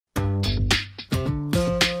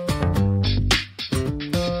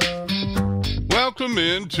Welcome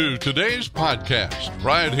into today's podcast,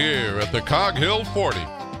 right here at the Cog Hill 40.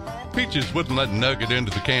 Peaches wouldn't let Nugget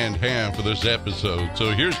into the canned ham for this episode,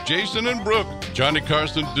 so here's Jason and Brooke. Johnny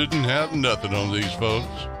Carson didn't have nothing on these folks.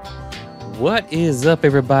 What is up,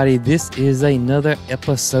 everybody? This is another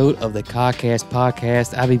episode of the Cogcast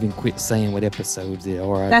podcast. I've even quit saying what episodes they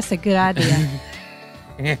are. That's a good idea.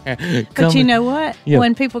 But you know what? Yeah.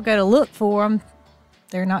 When people go to look for them,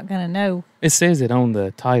 they're not going to know. It says it on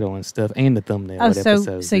the title and stuff and the thumbnail.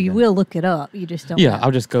 Oh, so you will look it up. You just don't know.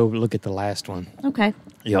 I'll just go look at the last one. Okay.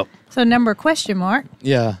 Yep. So number question mark.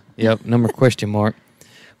 Yeah. Yep. Number question mark.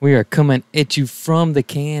 We are coming at you from the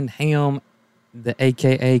canned ham, the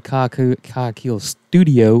AKA Cog Hill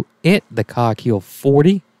studio at the Cog Hill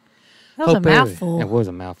 40. That was a mouthful. It was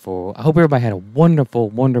a mouthful. I hope everybody had a wonderful,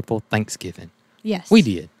 wonderful Thanksgiving. Yes. We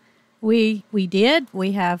did. We did.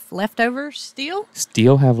 We have leftovers still.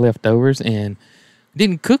 Still have leftovers and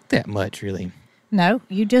didn't cook that much, really. No,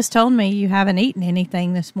 you just told me you haven't eaten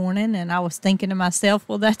anything this morning, and I was thinking to myself,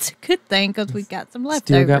 well, that's a good thing because we got some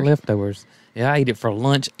leftovers. Still got leftovers. Yeah, I ate it for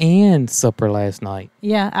lunch and supper last night.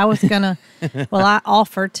 Yeah, I was going to, well, I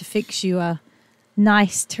offered to fix you a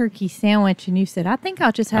nice turkey sandwich, and you said, I think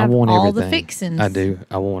I'll just have all the fixings. I do.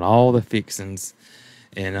 I want all the fixings.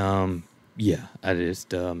 And, yeah, I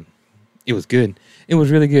just, it was good. It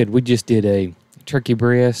was really good. We just did a turkey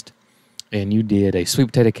breast, and you did a sweet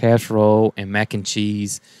potato casserole and mac and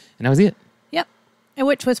cheese, and that was it. Yep, and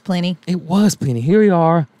which was plenty. It was plenty. Here we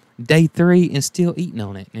are, day 3, and still eating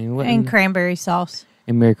on it. And cranberry sauce.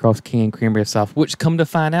 And Marycarl's canned cranberry sauce, which come to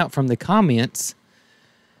find out from the comments,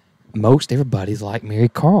 most everybody's like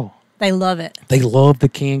Marycarl. They love it. They love the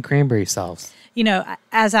canned cranberry sauce. You know,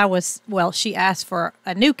 as I was, well, she asked for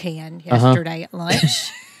a new can yesterday at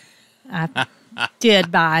lunch. I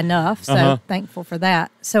did buy enough, so thankful for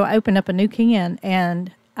that. So I opened up a new can,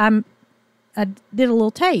 and I did a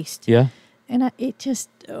little taste. Yeah. And I'm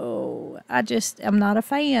not a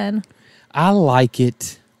fan. I like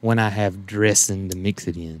it when I have dressing to mix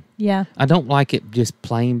it in. Yeah. I don't like it just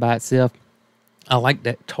plain by itself. I like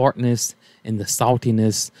that tartness and the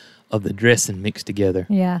saltiness of the dressing mixed together.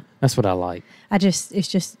 Yeah. That's what I like. I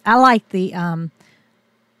like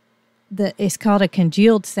it's called a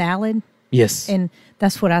congealed salad. Yes. And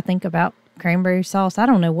that's what I think about cranberry sauce. I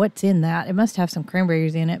don't know what's in that. It must have some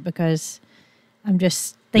cranberries in it because I'm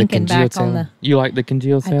just thinking back on the... You like the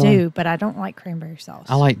congealed salad? I do, but I don't like cranberry sauce.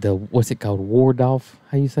 I like the, what's it called, Waldorf?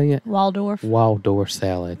 How you say it? Waldorf. Waldorf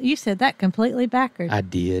salad. You said that completely backwards. I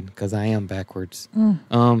did, because I am backwards.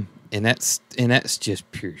 And that's just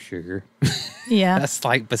pure sugar. Yeah. That's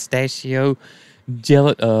like pistachio,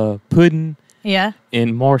 pudding, yeah,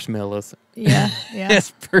 and marshmallows. Yeah, yeah.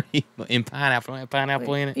 That's pretty. And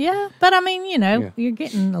pineapple in it. Yeah, but I mean, you're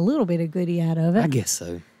getting a little bit of goodie out of it. I guess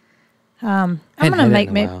so. I'm gonna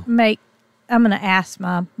I'm gonna ask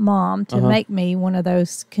my mom to make me one of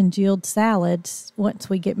those congealed salads once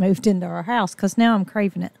we get moved into our house because now I'm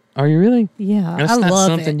craving it. Are you really? Yeah, that's I not love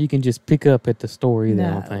something you can just pick up at the store either. No,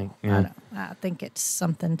 I don't think. Yeah. I think it's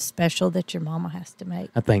something special that your mama has to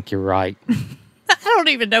make. I think you're right. I don't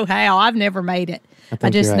even know how. I've never made it. I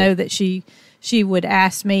just know that she would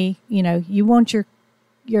ask me, you want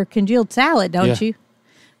your congealed salad, don't you?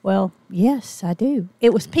 Well, yes, I do.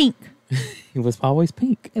 It was pink. It was always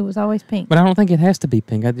pink. It was always pink. But I don't think it has to be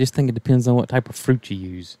pink. I just think it depends on what type of fruit you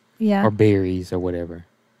use. Yeah. Or berries or whatever.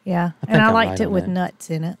 Yeah. And I liked it with nuts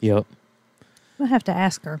in it. Yep. We'll have to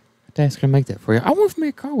ask her. I have to ask her to make that for you. I wonder if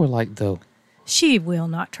Marycarl would like, though. She will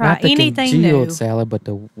not try anything new. Not the congealed salad, but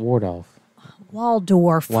the Waldorf.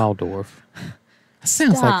 Waldorf. That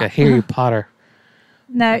sounds like a Harry Potter.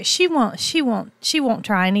 No, she won't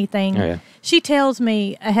try anything. Oh, yeah. She tells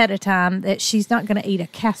me ahead of time that she's not going to eat a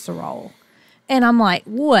casserole. And I'm like,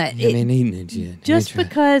 what? You ain't eating it yet. Just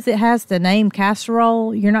because it has the name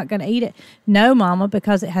casserole, you're not going to eat it? No, Mama,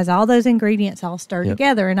 because it has all those ingredients all stirred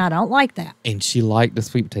together, and I don't like that. And she liked the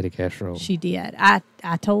sweet potato casserole. She did. I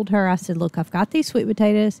told her, I said, look, I've got these sweet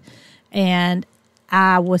potatoes, and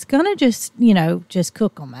I was going to just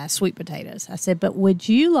cook them as sweet potatoes. I said, but would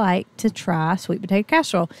you like to try sweet potato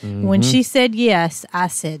casserole? Mm-hmm. When she said yes, I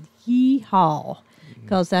said, yee-haw,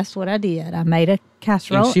 because that's what I did. I made a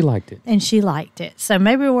casserole. And she liked it. So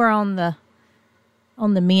maybe we're on the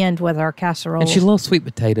mend with our casserole. And she loves sweet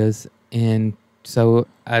potatoes, and so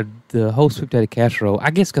the whole sweet potato casserole,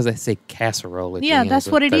 I guess because I say casserole at the end, that's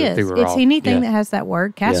what it is. It's anything that has that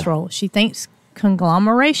word, casserole. She thinks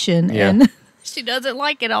conglomeration, and she doesn't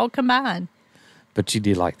like it all combined. But you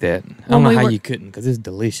did like that. I don't know how you couldn't, because it's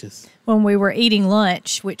delicious. When we were eating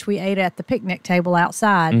lunch, which we ate at the picnic table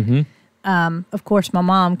outside, of course, my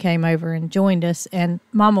mom came over and joined us, and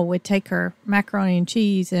Mama would take her macaroni and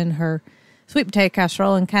cheese and her sweet potato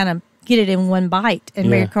casserole and kind of get it in one bite. And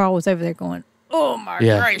Marycarl was over there going, "Oh my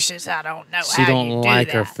gracious, I don't know she how don't you like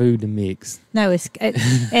do that." her food to mix. No,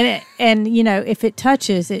 and you know, if it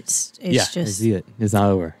touches, it's just it's not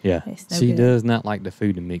over. Yeah, it's no she good. does not like the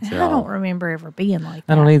food to mix at I all. don't remember ever being like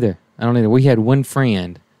that. I don't either. We had one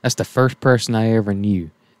friend. That's the first person I ever knew.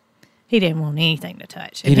 He didn't want anything to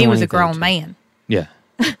touch, and he didn't was want a grown anything to man.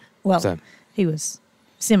 Yeah, Well, he was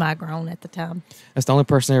semi-grown at the time. that's the only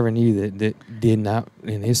person I ever knew that did not,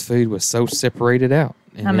 and his food was so separated out.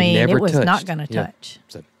 And I mean, never it was touched. not going to Yeah. touch.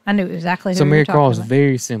 So, I knew exactly who so you were Marycarl talking is about.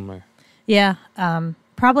 very similar. Yeah,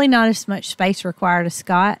 probably not as much space required as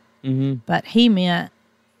Scott, but he meant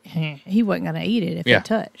he wasn't going to eat it if it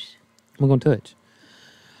touched. I'm going to touch.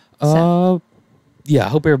 Yeah, I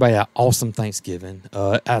hope everybody had an awesome Thanksgiving.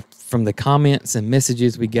 From the comments and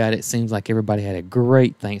messages we got, it seems like everybody had a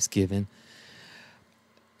great Thanksgiving.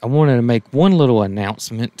 I wanted to make one little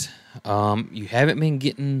announcement. You haven't been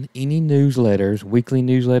getting any newsletters, weekly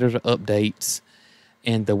newsletters or updates,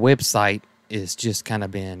 and the website is just kind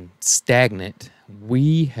of been stagnant.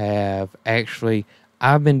 We have actually,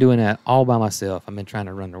 I've been doing that all by myself. I've been trying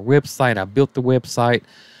to run the website. I built the website.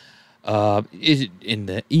 In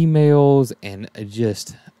the emails, and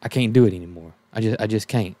I can't do it anymore. I just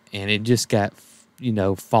can't, and it just got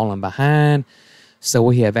falling behind. So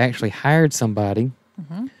we have actually hired somebody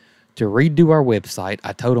to redo our website.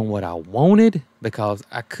 I told them what I wanted because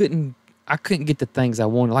I couldn't get the things I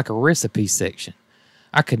wanted, like a recipe section.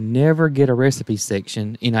 I could never get a recipe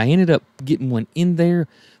section, and I ended up getting one in there,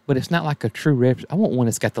 but it's not like a true recipe. I want one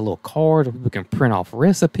that's got the little cards where people can print off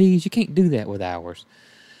recipes. You can't do that with ours.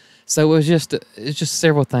 So it's just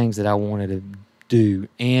several things that I wanted to do,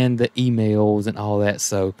 and the emails and all that.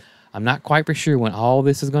 So I'm not quite for sure when all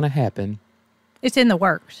this is going to happen. It's in the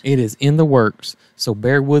works. It is in the works, so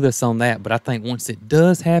bear with us on that. But I think once it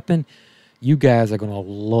does happen, you guys are going to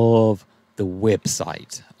love the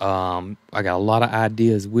website. I got a lot of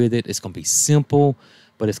ideas with it. It's going to be simple,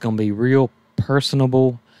 but it's going to be real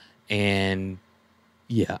personable, and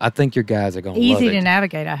yeah, I think your guys are going to love it. Easy to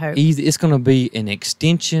navigate, I hope. Easy. It's going to be an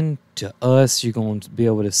extension to us. You're going to be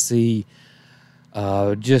able to see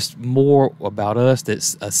just more about us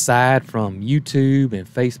that's aside from YouTube and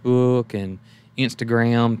Facebook and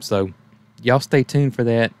Instagram. So y'all stay tuned for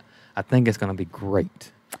that. I think it's going to be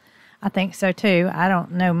great. I think so, too. I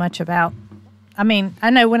don't know much about... I mean, I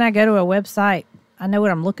know when I go to a website, I know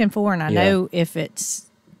what I'm looking for, and I know if it's,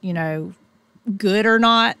 good or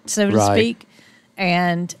not, so to speak.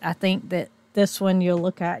 And I think that this one you'll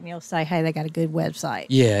look at and you'll say, hey, they got a good website.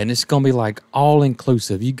 Yeah, and it's going to be like all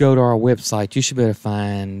inclusive. You go to our website, you should be able to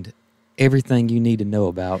find everything you need to know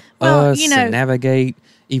about us and navigate,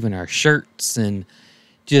 even our shirts and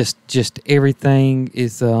just everything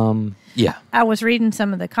is, I was reading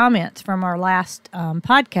some of the comments from our last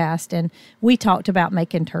podcast, and we talked about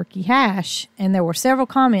making turkey hash. And there were several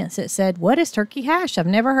comments that said, what is turkey hash? I've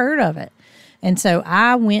never heard of it. And so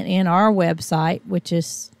I went in our website, which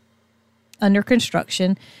is under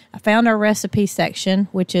construction. I found our recipe section,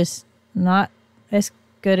 which is not as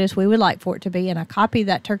good as we would like for it to be. And I copied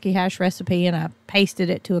that turkey hash recipe and I pasted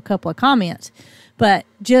it to a couple of comments. But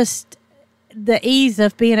just the ease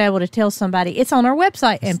of being able to tell somebody it's on our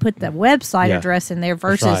website and put the website address in there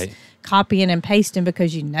versus copying and pasting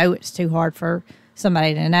because it's too hard for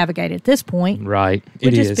somebody to navigate at this point. Right.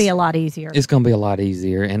 Would just be a lot easier. It's going to be a lot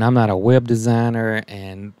easier. And I'm not a web designer.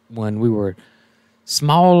 And when we were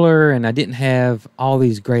smaller and I didn't have all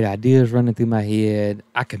these great ideas running through my head,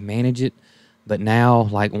 I could manage it. But now,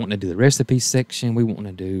 like wanting to do the recipe section, we want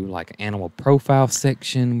to do like an animal profile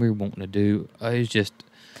section. We're wanting to do, it's just...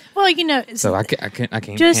 Well, so I can't just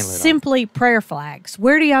handle it simply prayer flags.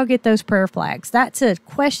 Where do y'all get those prayer flags? That's a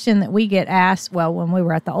question that we get asked, well, when we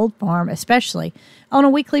were at the old farm, especially on a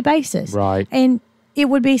weekly basis. Right. And it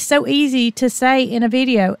would be so easy to say in a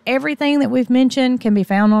video, everything that we've mentioned can be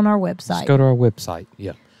found on our website. Just go to our website.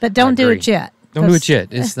 Yeah. But don't do it yet. Don't do it yet.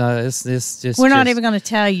 It's just. We're not even going to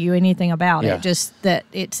tell you anything about it, just that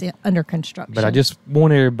it's under construction. But I just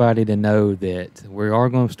want everybody to know that we are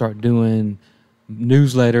going to start doing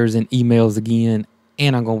newsletters and emails again,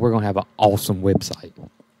 and we're going to have an awesome website.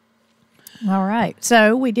 All right.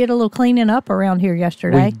 So we did a little cleaning up around here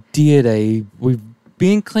yesterday. We've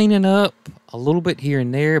been cleaning up a little bit here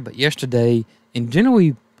and there, but yesterday, and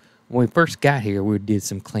generally when we first got here, we did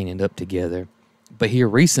some cleaning up together. But here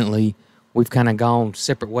recently, we've kind of gone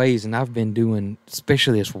separate ways, and I've been doing,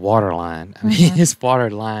 especially this water line. I mean, this water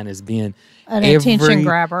line has been an attention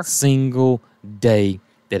grabber. Single day.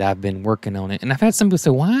 that I've been working on it. And I've had some people say,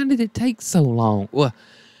 why did it take so long? Well,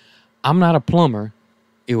 I'm not a plumber.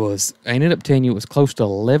 I ended up telling you it was close to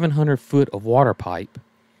 1,100 foot of water pipe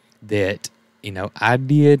that, I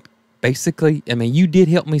did basically. I mean, you did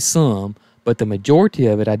help me some, but the majority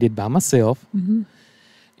of it I did by myself. Mm-hmm.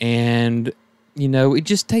 And, it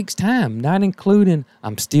just takes time, not including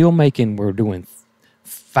we're doing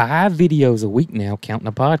 5 videos a week now, counting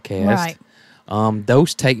the podcast. Right.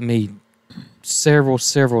 Those take me several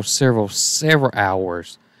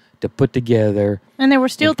hours to put together. And there were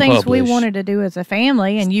still things publish. we wanted to do as a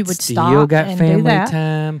family, and you would Still stop got and family do that.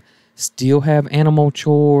 time. Still have animal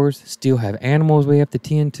chores. Still have animals we have to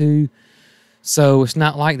tend to. So it's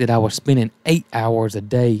not like that I was spending 8 hours a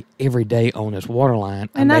day every day on this water line.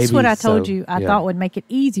 And that's what I told you I thought would make it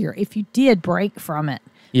easier if you did break from it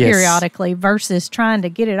periodically versus trying to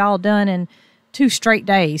get it all done in 2 straight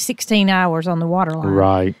days, 16 hours on the water line.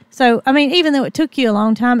 Right. So, I mean, even though it took you a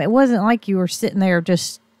long time, it wasn't like you were sitting there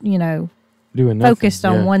just, doing nothing. focused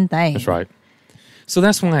on one thing. That's right. So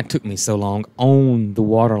that's why it took me so long on the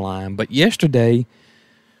water line. But yesterday,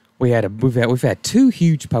 we've had 2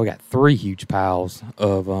 huge piles. We got 3 huge piles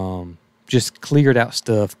of just cleared out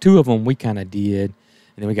stuff. 2 of them we kind of did,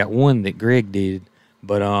 and then we got 1 that Greg did.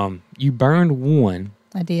 But you burned 1.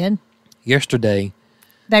 I did. Yesterday.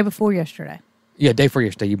 Day before yesterday. Yeah, day before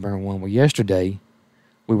yesterday you burned 1. Well, yesterday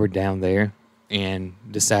we were down there and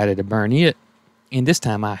decided to burn it, and this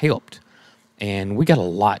time I helped, and we got a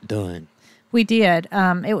lot done. We did.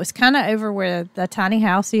 It was kind of over where the tiny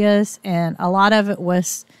house is, and a lot of it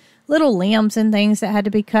was little limbs and things that had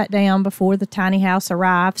to be cut down before the tiny house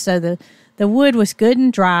arrived. So the wood was good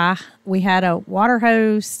and dry. We had a water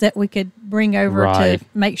hose that we could bring over to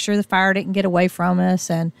make sure the fire didn't get away from us,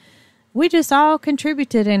 and we just all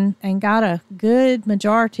contributed and got a good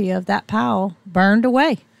majority of that pile burned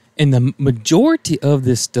away. And the majority of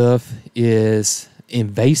this stuff is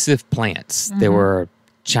invasive plants. Mm-hmm. There were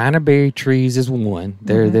China berry trees is one.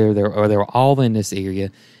 They're all in this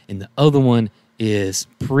area, and the other one is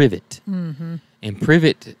privet. Mm-hmm. And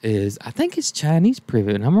privet is, I think it's Chinese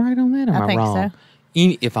privet. Am I right on that? Am I wrong? So.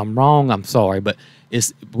 If I'm wrong, I'm sorry, but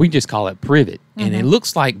we just call it privet, and it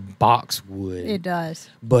looks like boxwood. It does,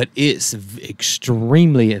 but it's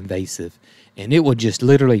extremely invasive, and it will just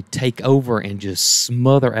literally take over and just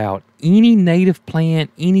smother out any native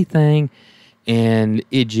plant, anything, and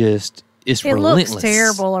it's relentless. Looks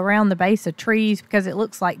terrible around the base of trees because it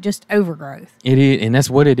looks like just overgrowth. It is, and that's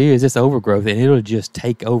what it is. It's overgrowth, and it'll just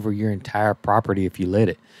take over your entire property if you let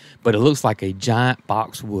it. But it looks like a giant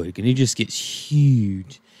boxwood, and it just gets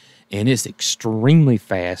huge, and it's extremely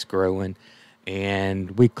fast growing.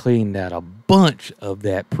 And we cleaned out a bunch of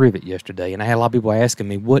that privet yesterday, and I had a lot of people asking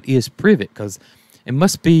me, "What is privet?" Because it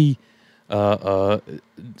must be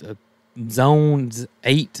zones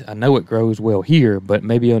 8. I know it grows well here, but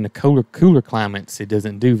maybe in the cooler climates it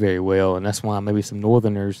doesn't do very well, and that's why maybe some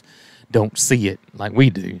northerners don't see it like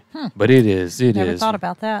we do. But it is. Never thought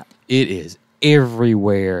about that. It is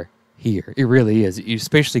everywhere here. It really is.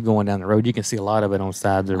 Especially going down the road, you can see a lot of it on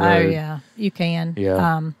sides of the road. Oh yeah, you can.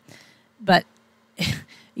 Yeah. But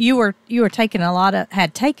you were taking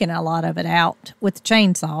had taken a lot of it out with the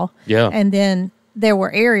chainsaw. Yeah. And then there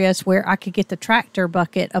were areas where I could get the tractor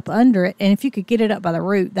bucket up under it, and if you could get it up by the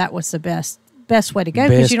root, that was the best way to go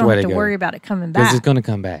because you don't have to worry about it coming back. Because it's going to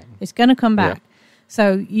come back. It's going to come back. Yeah.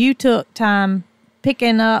 So you took time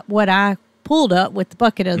picking up what I pulled up with the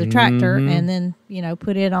bucket of the tractor, and then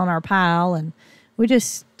put it on our pile, and we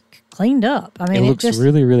just cleaned up. I mean, it looks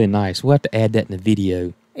really, really nice. We'll have to add that in the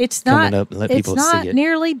video. It's not. Up and let people see it. It's not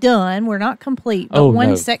nearly done. We're not complete, but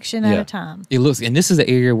one section at a time. It looks, and this is an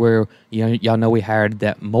area where y'all know we hired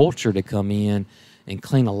that mulcher to come in and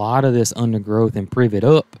clean a lot of this undergrowth and privet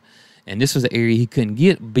up. And this was an area he couldn't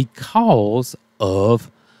get because of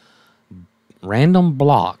random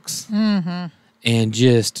blocks and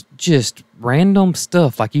just random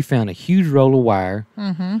stuff. Like you found a huge roll of wire.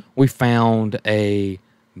 We found a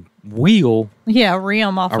wheel, a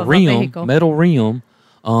rim off of a vehicle, metal rim.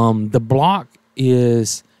 The block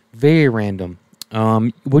is very random.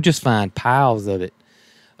 We'll just find piles of it.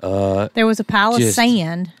 There was a pile of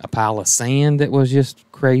sand. A pile of sand that was just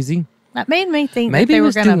crazy. That made me think maybe that they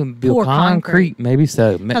were going to pour concrete. Maybe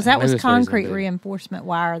so. Because that was concrete reinforcement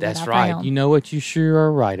wire that I found. That's right. You know what? You sure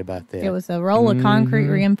are right about that. It was a roll of concrete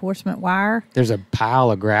reinforcement wire. There's a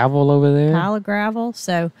pile of gravel over there. Pile of gravel.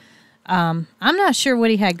 So I'm not sure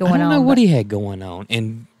what he had going on. I don't know what he had going on.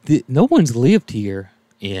 And no one's lived here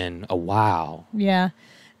in a while. Yeah.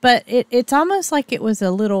 But it's almost like it was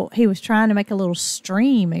he was trying to make a little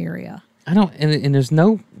stream area. And there's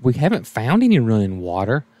we haven't found any running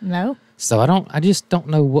water. No. So I just don't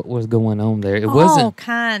know what was going on there. It All wasn't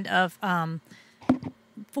kind of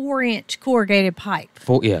 4-inch corrugated pipe.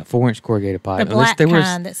 4-inch corrugated pipe. The black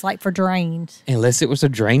kind that's like for drains. Unless it was a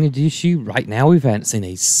drainage issue. Right now, we haven't seen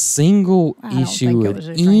a single issue with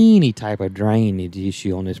any type of drainage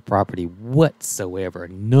issue on this property whatsoever.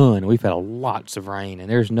 None. We've had lots of rain,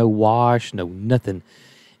 and there's no wash, no nothing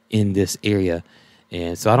in this area.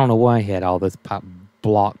 And so I don't know why I had all this pipe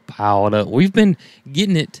block piled up. We've been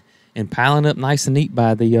getting it and piling up nice and neat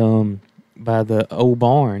by the old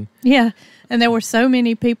barn. Yeah. And there were so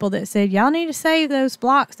many people that said, y'all need to save those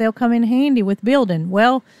blocks. They'll come in handy with building.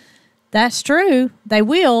 Well, that's true. They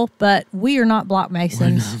will, but we are not block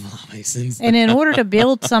masons. We're not block masons. And in order to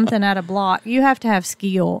build something out of block, you have to have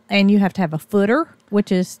skill, and you have to have a footer, which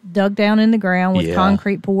is dug down in the ground with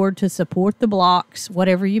concrete poured to support the blocks,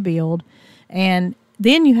 whatever you build. And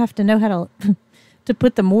then you have to know how to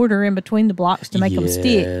put the mortar in between the blocks to make them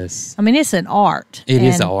stick. I mean, it's an art. It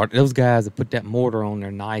is an art. Those guys that put that mortar on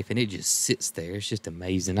their knife and it just sits there. It's just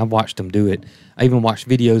amazing. I've watched them do it. I even watched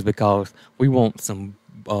videos because we want some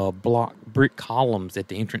brick columns at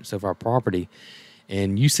the entrance of our property.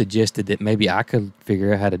 And you suggested that maybe I could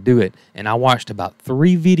figure out how to do it. And I watched about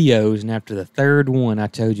 3 videos, and after the third one, I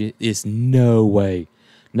told you, it's no way.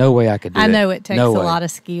 No way I could do it. I know it takes a lot of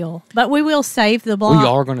skill. But we will save the block. We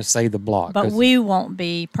are going to save the block. But we won't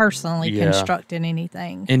be personally constructing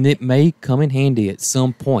anything. And it may come in handy at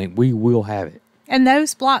some point. We will have it. And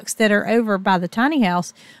those blocks that are over by the tiny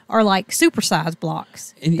house are like supersized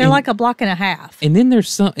blocks. They're like a block and a half. And then there's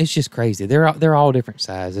some, it's just crazy. They're all different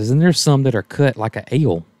sizes. And there's some that are cut like an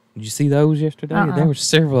L. Did you see those yesterday? There were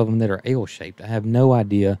several of them that are L-shaped. I have no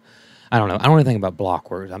idea. I don't know. I don't know anything about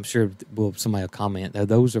block words. I'm sure somebody will comment.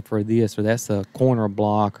 Those are for this, or that's a corner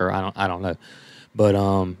block, or I don't know. But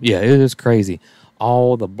yeah, it is crazy.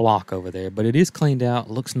 All the block over there, but it is cleaned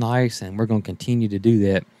out. Looks nice, and we're going to continue to do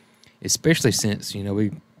that, especially since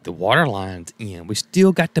the water line's in. We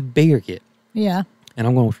still got to bury it. Yeah. And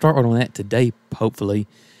I'm going to start on that today, hopefully,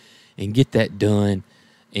 and get that done.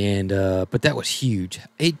 And but that was huge.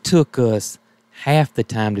 It took us half the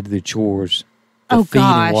time to do the chores. Feed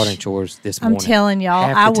and watering chores this morning. I'm telling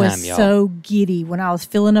y'all, I was so giddy when I was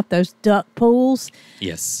filling up those duck pools.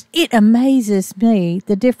 Yes. It amazes me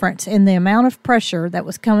the difference in the amount of pressure that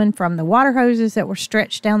was coming from the water hoses that were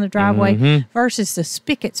stretched down the driveway versus the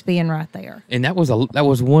spigots being right there. And that was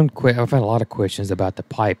one question. I've had a lot of questions about the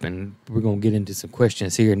pipe, and we're going to get into some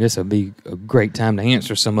questions here, and this will be a great time to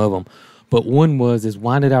answer some of them. But one is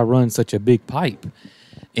why did I run such a big pipe?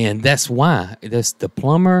 And that's why. That's the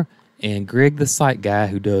plumber and Greg, the site guy,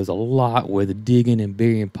 who does a lot with digging and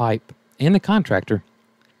burying pipe, and the contractor,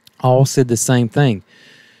 all said the same thing.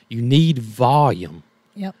 You need volume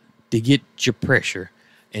to get your pressure.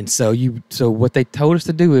 And so what they told us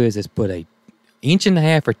to do is put 1.5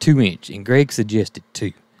 inches or 2 inch, and Greg suggested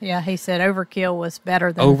 2. Yeah, he said overkill was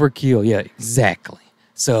better than... Overkill, yeah, exactly.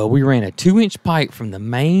 So we ran a 2-inch pipe from the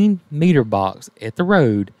main meter box at the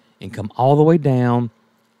road and come all the way down,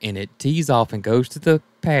 and it tees off and goes to the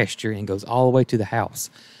pasture and goes all the way to the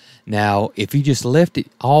house. Now, if you just left it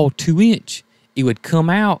all 2 inch, it would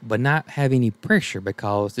come out but not have any pressure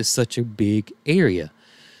because it's such a big area.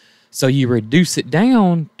 So you reduce it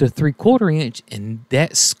down to 3/4 inch, and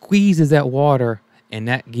that squeezes that water, and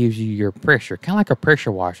that gives you your pressure, kind of like a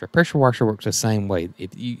pressure washer. Pressure washer works the same way.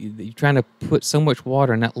 If you're trying to put so much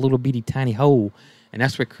water in that little bitty tiny hole, and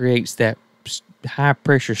that's what creates that high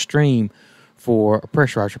pressure stream for a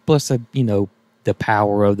pressure washer, plus the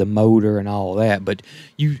power of the motor and all that. But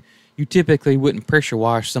you typically wouldn't pressure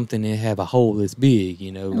wash something that have a hole this big,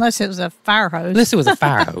 unless it was a fire hose. Unless it was a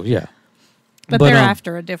fire hose, yeah. But they're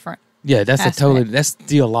after a different. Yeah, that's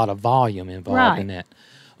still a lot of volume involved in that.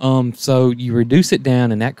 So you reduce it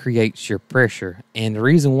down, and that creates your pressure. And the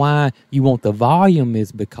reason why you want the volume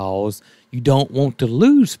is because you don't want to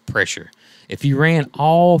lose pressure. If you ran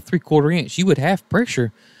all 3/4 inch, you would have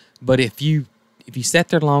pressure. But if you sat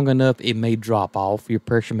there long enough, it may drop off. Your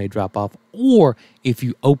pressure may drop off. Or if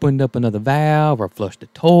you opened up another valve or flushed the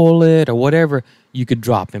toilet or whatever, you could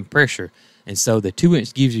drop in pressure. And so the 2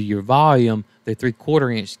 inch gives you your volume. The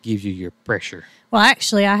 3/4 inch gives you your pressure. Well,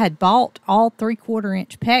 actually, I had bought all 3/4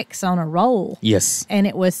 inch PEX on a roll. Yes. And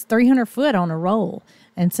it was 300 foot on a roll.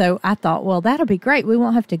 And so I thought, well, that'll be great. We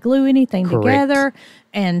won't have to glue anything together.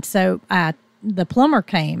 And so the plumber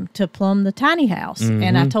came to plumb the tiny house.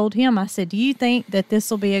 And I told him, I said, do you think that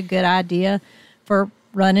this will be a good idea for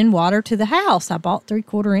running water to the house? I bought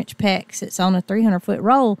 3/4 inch PEX. It's on a 300 foot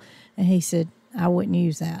roll. And he said, I wouldn't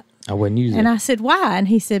use that. I wouldn't use it. And I said, why? And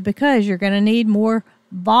he said, because you're going to need more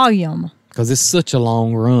volume because it's such a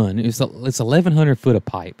long run. It's 1,100 foot of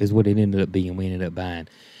pipe is what it ended up being. We ended up buying,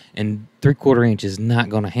 and 3/4 inch is not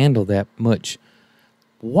going to handle that much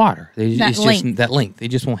water. It's just that length. It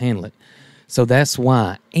just won't handle it. So that's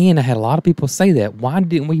why. And I had a lot of people say that. Why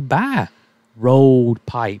didn't we buy rolled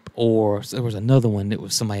pipe? Or there was another one that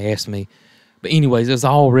was somebody asked me. But anyways, it was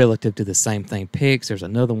all relative to the same thing. PEX, there's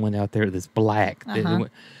another one out there that's black.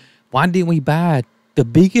 Why didn't we buy the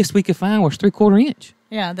biggest we could find was 3/4 inch?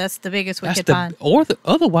 Yeah, that's the biggest we could find.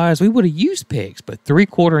 Otherwise, we would have used PEX, but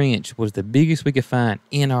 3/4 inch was the biggest we could find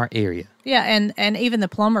in our area. Yeah, and even the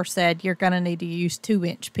plumber said you're going to need to use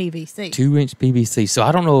 2-inch PVC. 2-inch PVC. So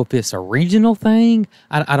I don't know if it's a regional thing.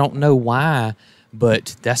 I don't know why,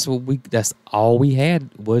 but that's all we had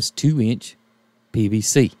was 2-inch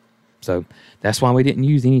PVC. So that's why we didn't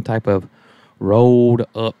use any type of rolled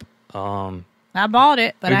up. I bought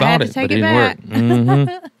it, but I had to take it back.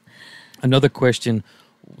 Mm-hmm. Another question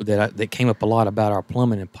that came up a lot about our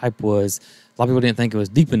plumbing and pipe was a lot of people didn't think it was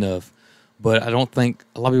deep enough, but I don't think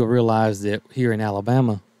a lot of people realize that here in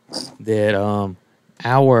Alabama that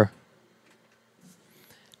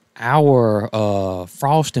our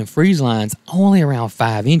frost and freeze line's only around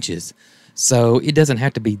 5 inches, so it doesn't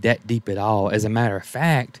have to be that deep at all. As a matter of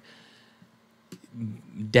fact,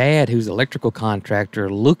 Dad, who's an electrical contractor,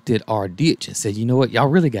 looked at our ditch and said, you know what, y'all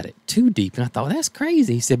really got it too deep. And I thought, that's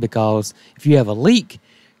crazy. He said, because if you have a leak,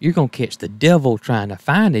 you're going to catch the devil trying to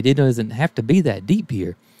find it. It doesn't have to be that deep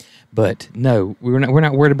here. But no, we're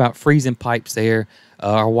not worried about freezing pipes there.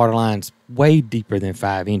 Our water line's way deeper than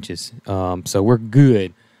 5 inches. So we're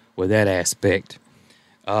good with that aspect.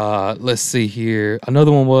 Let's see here.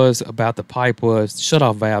 Another one was about the pipe was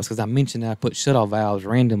shutoff valves, because I mentioned that I put shutoff valves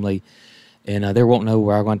randomly. And they won't know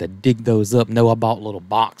where I'm going to dig those up. No, I bought little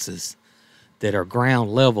boxes that are ground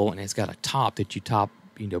level, and it's got a top that you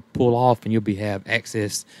pull off, and you'll have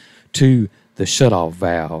access to the shutoff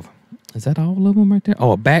valve. Is that all of them right there?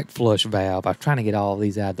 Oh, a backflush valve. I was trying to get all of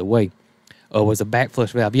these out of the way. Oh, it was a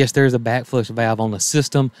backflush valve. Yes, there's a backflush valve on the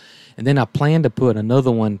system. And then I plan to put another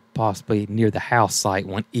one possibly near the house site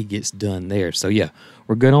when it gets done there. So, yeah,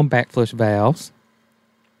 we're good on backflush valves.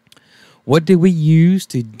 What did we use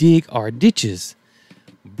to dig our ditches?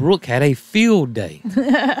 Brooke had a field day.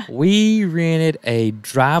 We rented a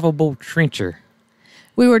drivable trencher.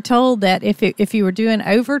 We were told that if you were doing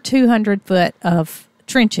over 200 foot of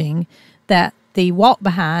trenching, that the walk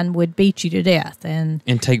behind would beat you to death and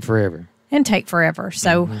take forever.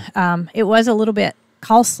 So it was a little bit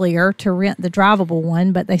costlier to rent the drivable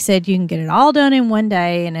one, but they said you can get it all done in one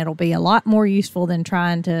day, and it'll be a lot more useful than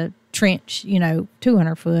trying to trench,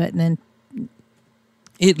 200 foot and then.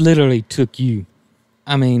 It literally took you,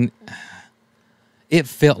 it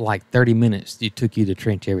felt like 30 minutes it took you to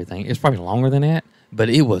trench everything. It's probably longer than that, but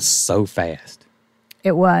it was so fast.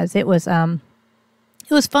 It was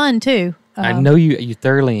fun too. I know you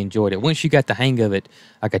thoroughly enjoyed it. Once you got the hang of it,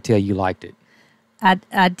 I could tell you liked it.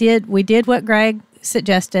 We did what Greg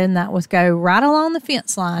suggested, and that was go right along the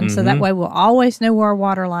fence line, so that way we'll always know where our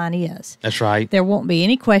water line is. That's right. There won't be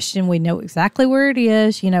any question. We know exactly where it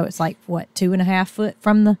is. It's like 2.5 foot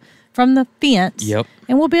from the fence. Yep.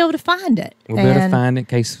 And we'll be able to find it. We'll be able to find it in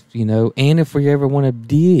case, and if we ever want to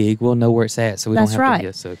dig, we'll know where it's at, so we don't have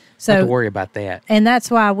to don't have to worry about that. And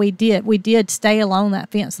that's why we did stay along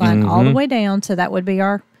that fence line all the way down, so that would be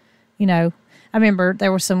our, I remember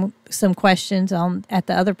there were some questions at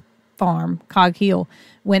the other farm, Cog Hill,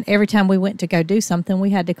 when every time we went to go do something, we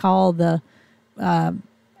had to call the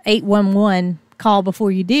 811 call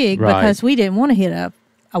before you dig, because we didn't want to hit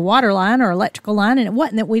a water line or electrical line, and it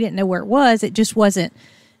wasn't that we didn't know where it was, it just wasn't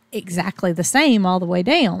exactly the same all the way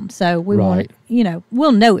down. So we want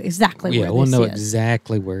we'll know exactly where this is. Yeah, we'll know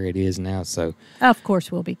exactly where it is now. So of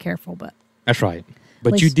course we'll be careful, but that's right.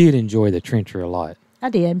 But you did enjoy the trencher a lot. I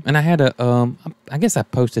did. And I had I guess I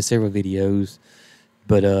posted several videos.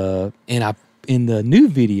 But in the new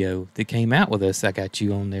video that came out with us, I got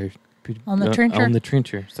you on there on the trencher. On the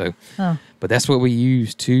trencher. So, but that's what we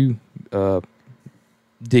use to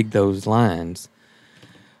dig those lines.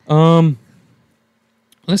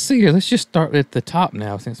 Let's see here. Let's just start at the top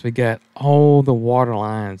now, since we got all the water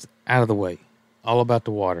lines out of the way. All about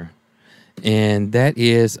the water, and that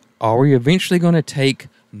is: are we eventually going to take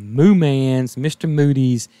Moo Man's, Mr.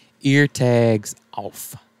 Moody's ear tags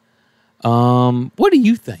off? What do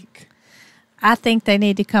you think? I think they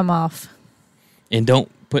need to come off. And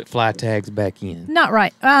don't put fly tags back in. Not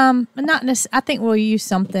right. Not necessarily. I think we'll use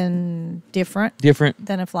something different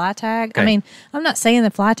than a fly tag. Okay. I'm not saying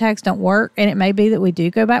the fly tags don't work, and it may be that we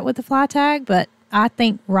do go back with the fly tag, but I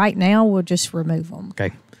think right now we'll just remove them.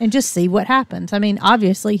 Okay. And just see what happens.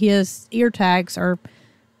 Obviously his ear tags are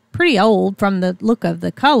pretty old from the look of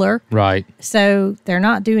the color. Right. So they're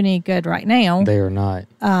not doing any good right now. They are not.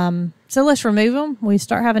 So let's remove them. We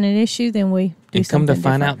start having an issue, then we do and something come to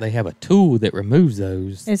find different. out, they have a tool that removes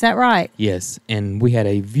those. Is that right? Yes. And we had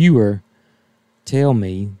a viewer tell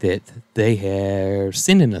me that they are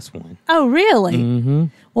sending us one. Oh, really? Mm-hmm.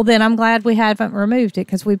 Well, then I'm glad we haven't removed it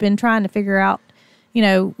because we've been trying to figure out,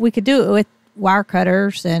 we could do it with wire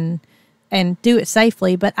cutters and do it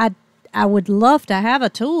safely. But I would love to have a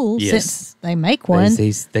tool since they make one.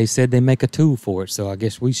 They said they make a tool for it, so I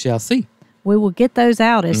guess we shall see. We will get those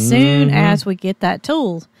out as soon as we get that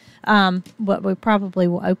tool. But we probably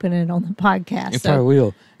will open it on the podcast. It probably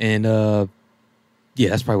will. And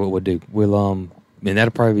that's probably what we'll do. We'll and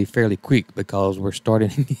that'll probably be fairly quick because we're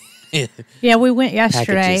starting. Yeah, we went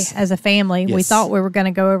yesterday Packages. as a family. Yes. We thought we were going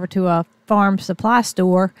to go over to a farm supply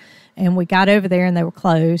store, and we got over there and they were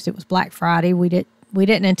closed. It was Black Friday. We didn't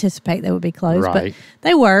anticipate they would be closed, Right. but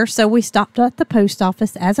they were. So we stopped at the post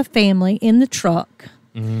office as a family in the truck,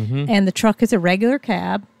 and the truck is a regular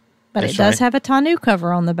cab, but That's it does right. have a tonneau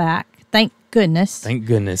cover on the back. Thank goodness. Thank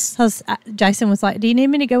goodness. Because Jason was like, "Do you need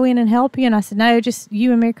me to go in and help you?" And I said, "No, just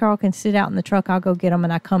you and Marycarl can sit out in the truck. I'll go get them."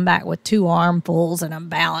 And I come back with 2 armfuls and I'm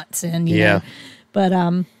balancing. You know. But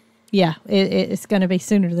it's going to be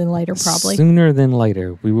sooner than later, probably. Sooner than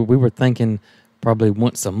later. We were thinking probably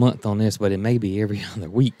once a month on this, but it may be every other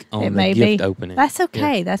week on It the may gift be. opening. That's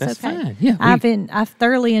okay. Yeah, That's okay. fine. Yeah, I've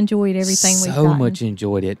thoroughly enjoyed everything we've so gotten. much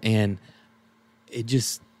enjoyed it, and it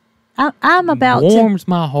just I'm about warms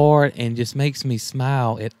my heart and just makes me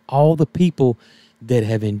smile at all the people that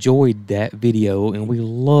have enjoyed that video, and we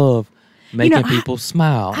love making people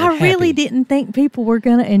smile. I and really happy. didn't think people were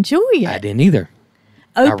going to enjoy it. I didn't either.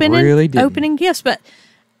 Opening, I really didn't. opening gifts, but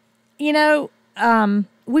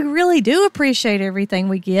we really do appreciate everything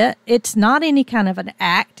we get. It's not any kind of an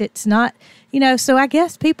act. It's not, so I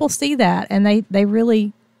guess people see that and they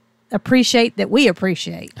really appreciate that we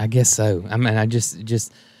appreciate. I guess so. I mean, I just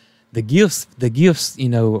the gifts,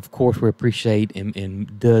 of course we appreciate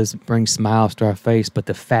and does bring smiles to our face, but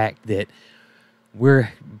the fact that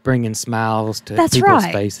we're bringing smiles to That's people's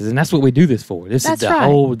right. faces, and that's what we do this for. This That's is the right.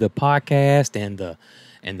 whole, the podcast and the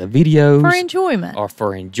videos For enjoyment. are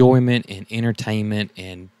for enjoyment and entertainment,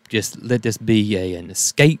 and just let this be an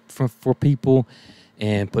escape for people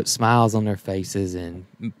and put smiles on their faces and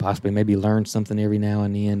possibly maybe learn something every now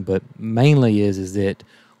and then. But mainly is that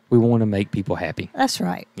we want to make people happy. That's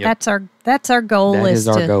right. Yep. That's our goal. That is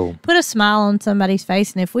our to goal. Put a smile on somebody's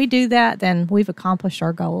face, and if we do that, then we've accomplished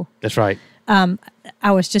our goal. That's right.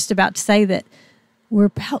 I was just about to say that we're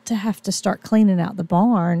about to have to start cleaning out the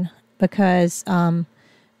barn because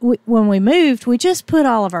when we moved, we just put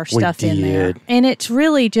all of our stuff in there, did. and it's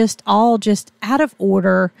really just all just out of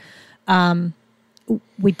order.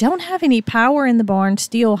 We don't have any power in the barn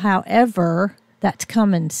still, however. That's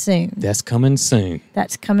coming soon. That's coming soon.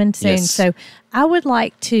 That's coming soon. Yes. So I would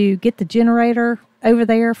like to get the generator over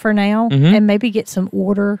there for now and maybe get some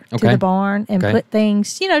order to Okay. the barn and Okay. put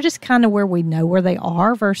things, just kind of where we know where they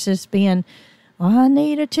are versus being, I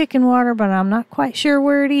need a chicken water, but I'm not quite sure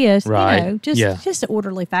where it is. Right. Just an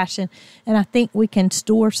orderly fashion. And I think we can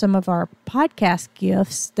store some of our podcast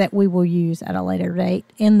gifts that we will use at a later date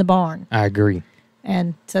in the barn. I agree.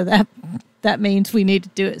 And so that means we need to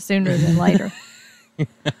do it sooner than later.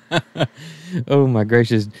 Oh my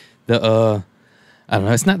gracious. I don't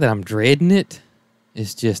know. It's not that I'm dreading it.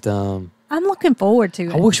 It's just I'm looking forward to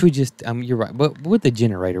it. I wish we just you're right. But with the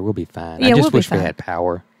generator we'll be fine. Yeah, I just we'll be wish we fine. had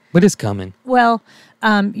power. But it's coming. Well,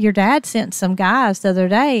 your dad sent some guys the other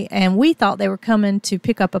day, and we thought they were coming to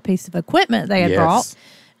pick up a piece of equipment they had Yes. brought.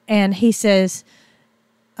 And he says,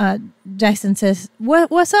 Jason says,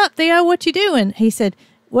 "What's up, Theo? What you doing?" He said,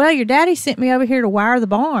 "Well, your daddy sent me over here to wire the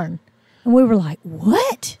barn." And we were like,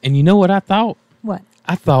 "What? And you know what I thought? What?"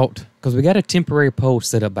 I thought, because we got a temporary pole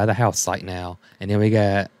set up by the house site now, and then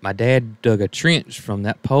my dad dug a trench from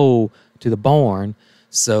that pole to the barn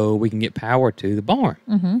so we can get power to the barn.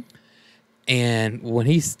 Mm-hmm. And when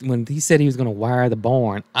he said he was going to wire the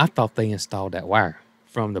barn, I thought they installed that wire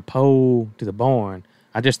from the pole to the barn.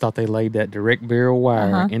 I just thought they laid that direct barrel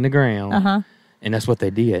wire in the ground, and that's what they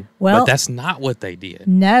did. Well- but that's not what they did.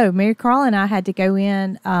 No, Marycarl and I had to go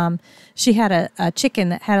in. She had a chicken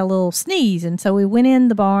that had a little sneeze, and so we went in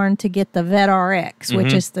the barn to get the Vet RX,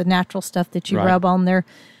 which is the natural stuff that you Right. rub on their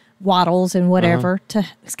wattles and whatever.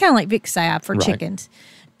 It's kind of like Vicks salve for Right. chickens.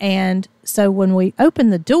 And so when we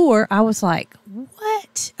opened the door, I was like,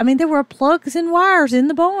 "What?" I mean, there were plugs and wires in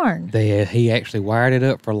the barn. He actually wired it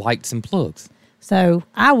up for lights and plugs. So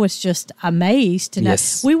I was just amazed to know.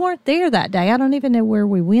 Yes. We weren't there that day. I don't even know where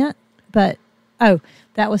we went, but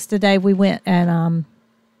that was the day we went and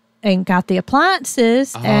and got the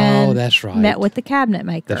appliances Oh, and that's right. met with the cabinet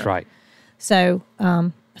maker. That's right. So,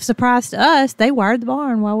 surprise to us, they wired the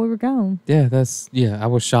barn while we were gone. Yeah, I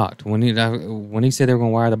was shocked when he said they were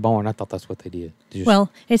going to wire the barn. I thought that's what they did.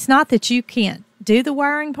 Well, it's not that you can't do the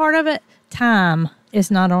wiring part of it. Time is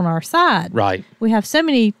not on our side. Right. We have so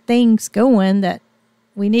many things going that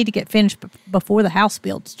we need to get finished before the house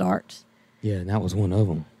build starts. Yeah, and that was one of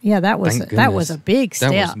them. Yeah, that was a big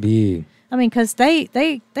step. That was big. I mean, because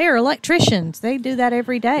they are electricians. They do that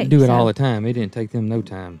every day. They do it all the time. It didn't take them no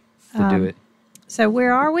time to do it. So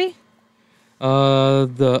where are we?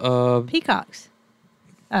 The Peacocks.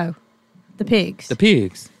 Oh, the pigs. The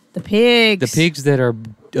pigs. The pigs. The pigs that are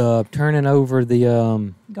turning over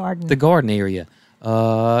the garden. The garden area.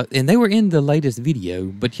 And they were in the latest video,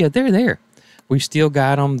 but yeah, they're there. We still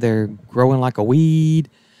got them. They're growing like a weed.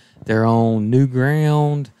 They're on new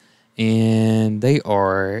ground, and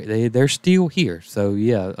they're still here. So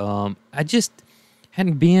yeah, I just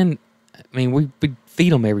hadn't been. I mean, we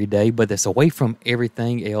feed them every day, but it's away from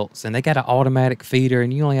everything else. And they got an automatic feeder,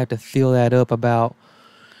 and you only have to fill that up about,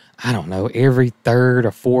 I don't know, every third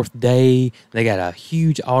or fourth day. They got a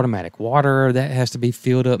huge automatic water that has to be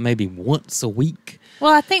filled up maybe once a week.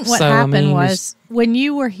 Well, I think what happened was when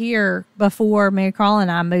you were here before Marycarl and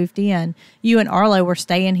I moved in, you and Arlo were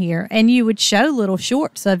staying here, and you would show little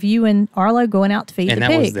shorts of you and Arlo going out to feed the pigs.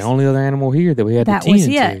 And that was the only other animal here that we had to tend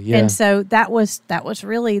to. Yeah. And so that was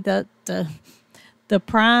really the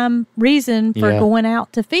prime reason for going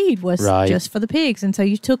out to feed was just for the pigs. And so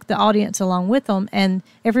you took the audience along with them, and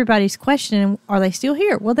everybody's questioning, are they still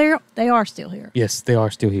here? Well, they are still here. Yes, they are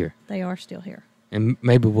still here. They are still here. And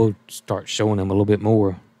maybe we'll start showing them a little bit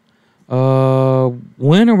more.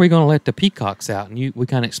 When are we going to let the peacocks out? And we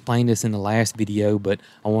kind of explained this in the last video, but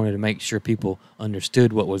I wanted to make sure people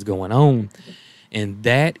understood what was going on. And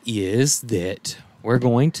that is that we're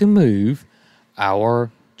going to move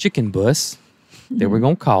our chicken bus, that we're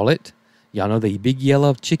going to call it. Y'all know the big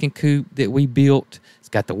yellow chicken coop that we built. It's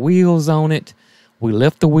got the wheels on it. We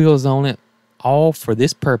left the wheels on it. All for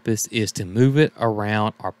this purpose is to move it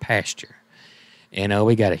around our pasture. And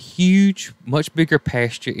we got a huge, much bigger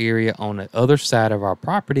pasture area on the other side of our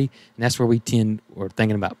property, and that's where we're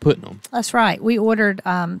thinking about putting them. That's right. We ordered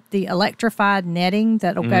the electrified netting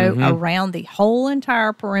that'll go around the whole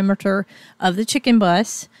entire perimeter of the chicken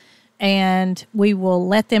bus, and we will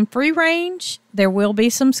let them free range. There will be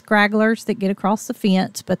some scragglers that get across the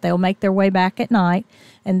fence, but they'll make their way back at night.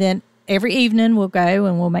 And then every evening we'll go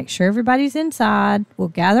and we'll make sure everybody's inside. We'll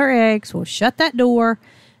gather eggs. We'll shut that door,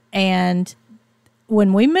 and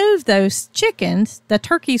when we move those chickens, the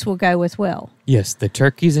turkeys will go as well. Yes, the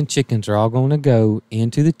turkeys and chickens are all going to go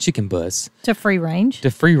into the chicken bus. To free range.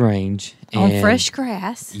 On fresh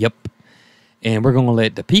grass. Yep. And we're going to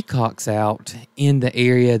let the peacocks out in the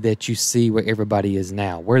area that you see where everybody is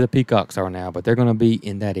now, where the peacocks are now, but they're going to be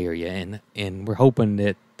in that area, and we're hoping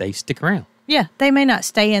that they stick around. Yeah, they may not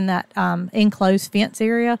stay in that enclosed fence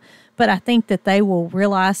area, but I think that they will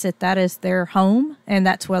realize that is their home, and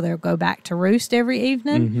that's where they'll go back to roost every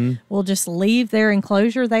evening. Mm-hmm. We'll just leave their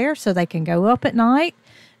enclosure there so they can go up at night.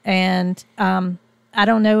 And I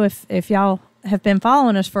don't know if y'all have been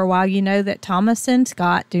following us for a while, you know that Thomas and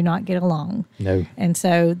Scott do not get along. No. And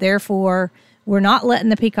so, therefore, we're not letting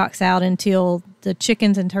the peacocks out until the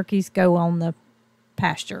chickens and turkeys go on the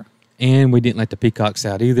pasture. And we didn't let the peacocks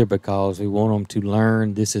out either because we want them to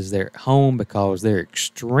learn this is their home because they're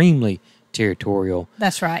extremely territorial.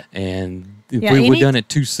 That's right. And if we would have done it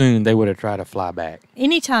too soon, they would have tried to fly back.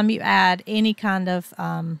 Anytime you add any kind of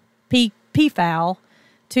peafowl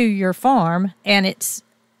to your farm and it's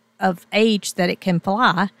of age that it can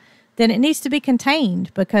fly, then it needs to be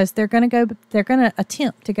contained because they're going to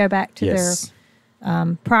attempt to go back to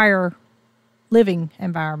their prior living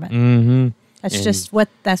environment. Mm-hmm.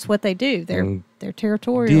 That's what they do. They're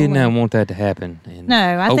territorial. Did not want that to happen. And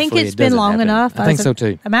no, I think it's been long enough. I think so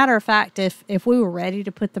too. A matter of fact, if we were ready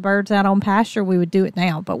to put the birds out on pasture, we would do it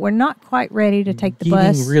now. But we're not quite ready to take the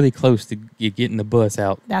bus. Getting really close to getting the bus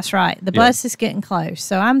out. That's right. The bus is getting close.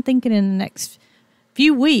 So I'm thinking in the next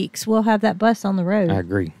few weeks we'll have that bus on the road. I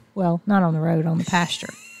agree. Well, not on the road, on the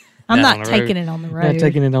pasture. I'm not taking it on the road. Not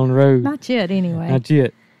taking it on the road. Not yet, anyway. Not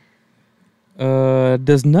yet.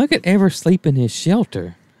 Does Nugget ever sleep in his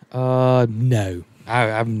shelter? No.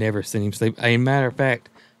 I've never seen him sleep. As a matter of fact,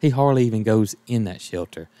 he hardly even goes in that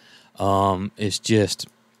shelter. It's just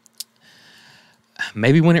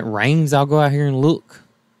maybe when it rains, I'll go out here and look,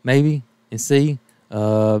 maybe, and see.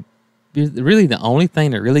 Really, the only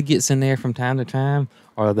thing that really gets in there from time to time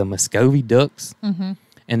are the Muscovy ducks,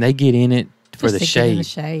 and they get in it for the shade. Get in the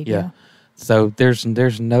shade, yeah. So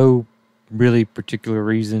there's no really particular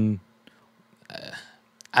reason.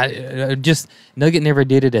 I just Nugget never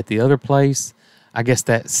did it at the other place. I guess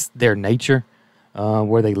that's their nature,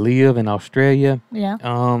 where they live in Australia. Yeah.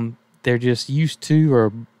 They're just used to,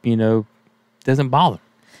 or doesn't bother.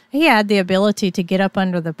 He had the ability to get up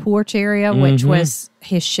under the porch area, which was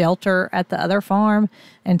his shelter at the other farm,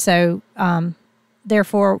 and so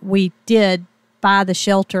therefore we did buy the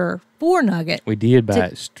shelter for Nugget. We did buy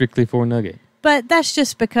it strictly for Nugget. But that's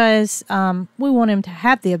just because we want him to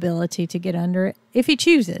have the ability to get under it if he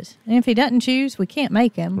chooses. And if he doesn't choose, we can't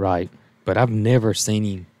make him. Right. But I've never seen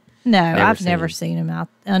him. No, I've never seen him out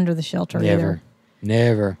under the shelter either.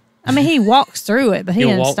 Never. I mean, he walks through it, but he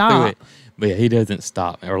doesn't stop. Through it, but yeah, he doesn't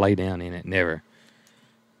stop or lay down in it. Never.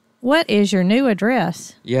 What is your new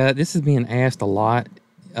address? Yeah, this is being asked a lot.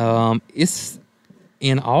 It's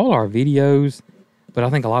in all our videos, but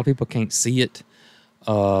I think a lot of people can't see it.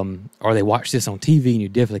 Or they watch this on TV and you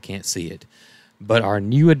definitely can't see it. But our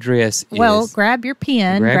new address is... Well, grab your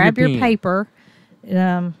pen, grab your paper.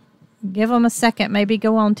 Give them a second, maybe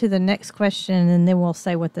go on to the next question, and then we'll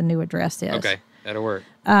say what the new address is. Okay, that'll work.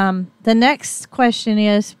 The next question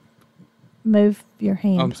is, move your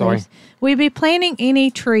hand, I'm sorry. Will you be planting any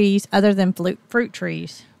trees other than fruit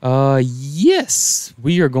trees? Yes.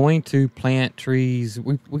 We are going to plant trees.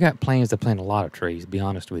 We got plans to plant a lot of trees, to be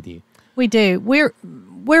honest with you. We do.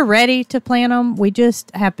 We're ready to plant them. We just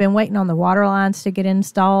have been waiting on the water lines to get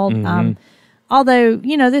installed. Although,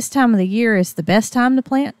 this time of the year is the best time to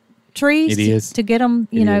plant trees. It is. To get them,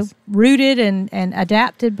 rooted and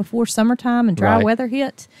adapted before summertime and dry weather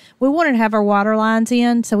hits. We wanted to have our water lines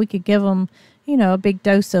in so we could give them, a big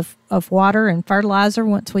dose of water and fertilizer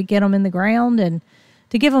once we get them in the ground, and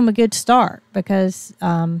to give them a good start, because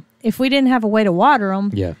if we didn't have a way to water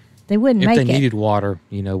them, they wouldn't make it. If they needed water,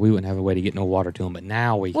 we wouldn't have a way to get no water to them. But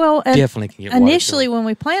now we definitely can get water. Initially, when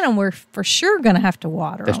we plant them, we're for sure going to have to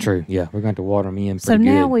water them. That's true. Yeah, we're going to water them in pretty So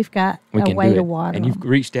now good. we've got a way to water them. And you've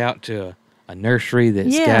reached out to a nursery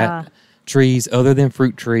that's got trees other than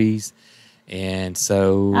fruit trees. And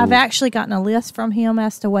so I've actually gotten a list from him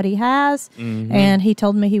as to what he has. And he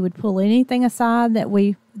told me he would pull anything aside that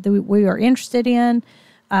we are interested in.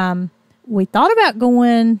 We thought about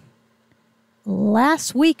going...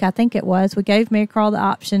 Last week, I think it was, we gave Marycarl the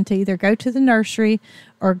option to either go to the nursery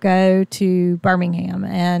or go to Birmingham.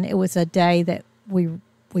 And it was a day that we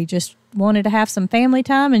just wanted to have some family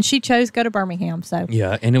time, and she chose to go to Birmingham. So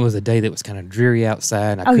yeah, and it was a day that was kind of dreary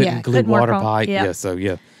outside. I couldn't glue water pipe. Yeah. So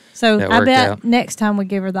I bet next time we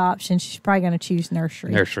give her the option, she's probably going to choose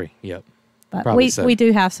nursery. Nursery, yep. But we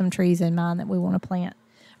do have some trees in mind that we want to plant.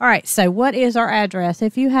 All right, so what is our address?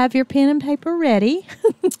 If you have your pen and paper ready...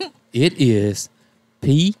 It is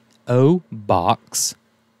P.O. Box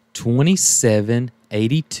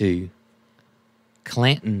 2782,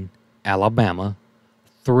 Clanton, Alabama,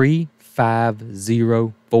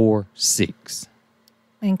 35046.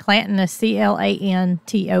 And Clanton is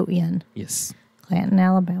Clanton. Yes. Clanton,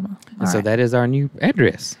 Alabama. So that is our new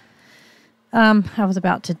address. I was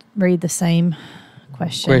about to read the same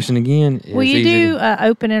question again. Will you do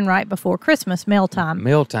opening right before Christmas, mail time?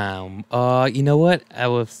 Mail time. You know what?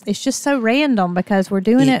 It's just so random because we're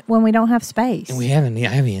doing it when we don't have space. And I haven't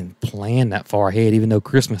even planned that far ahead, even though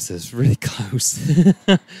Christmas is really close.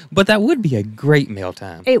 But that would be a great mail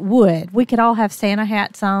time. It would. We could all have Santa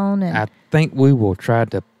hats on. And I think we will try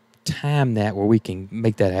to time that where we can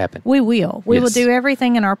make that happen. We will. We will do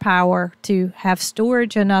everything in our power to have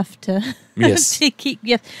storage enough to, to keep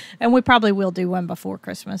gifts. And we probably will do one before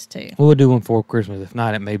Christmas too. We'll do one before Christmas. If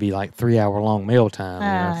not, it may be like 3-hour long mail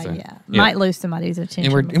time. Might lose somebody's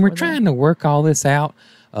attention. And we're trying to work all this out.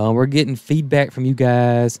 We're getting feedback from you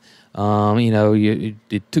guys.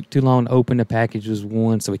 It took too long to open the packages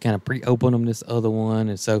one, so we kind of pre-opened them this other one,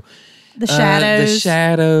 and so. The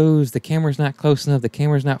shadows. The camera's not close enough. The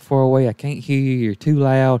camera's not far away. I can't hear you. You're too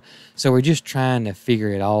loud. So we're just trying to figure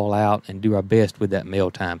it all out and do our best with that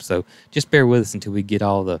mail time. So just bear with us until we get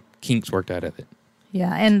all the kinks worked out of it.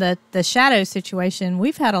 Yeah, and the shadow situation,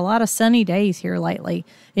 we've had a lot of sunny days here lately.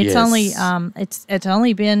 It's only it's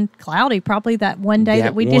only been cloudy probably that one day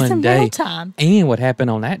that we did some mail time. And what happened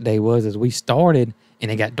on that day was we started and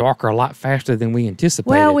it got darker a lot faster than we anticipated.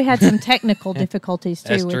 Well, we had some technical difficulties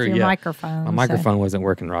too with your microphone. My microphone wasn't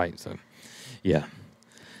working right, so yeah.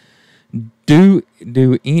 Do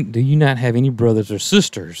you not have any brothers or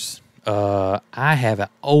sisters? I have an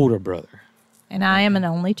older brother. And I am an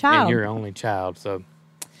only child. And you're an only child, so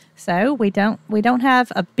we don't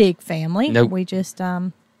have a big family. Nope. We just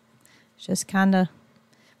kind of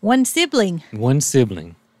one sibling. One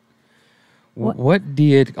sibling. What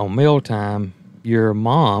did on mail time? Your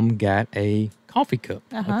mom got a coffee cup,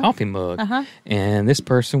 a Uh-huh. coffee mug. Uh-huh. And this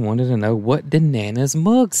person wanted to know, what did Nana's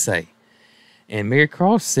mug say? And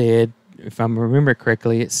Marycarl said, if I remember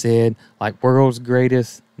correctly, it said like world's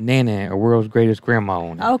greatest Nana or world's greatest grandma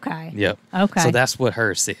on it. Okay. Yep. Okay. So that's what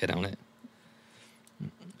hers said on it.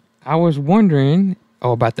 I was wondering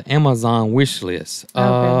about the Amazon wish list.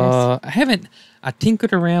 Oh, I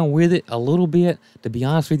tinkered around with it a little bit. To be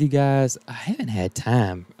honest with you guys, I haven't had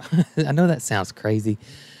time. I know that sounds crazy,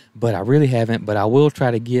 but I really haven't. But I will try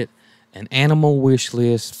to get an animal wish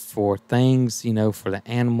list for things, for the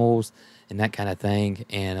animals and that kind of thing.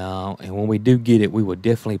 And when we do get it, we will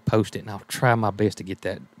definitely post it. And I'll try my best to get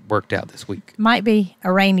that worked out this week. Might be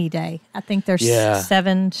a rainy day. I think there's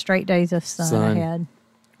 7 straight days of sun ahead.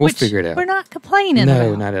 We'll figure it out. We're not complaining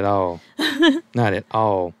No, about. not at all. Not at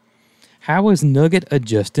all. How is Nugget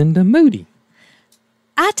adjusting to Moody?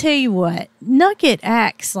 I tell you what, Nugget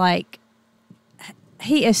acts like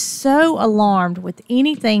he is so alarmed with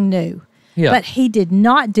anything new. Yeah. But he did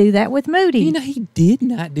not do that with Moody. He did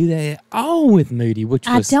not do that at all with Moody, which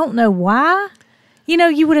was... I don't know why.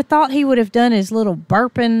 You would have thought he would have done his little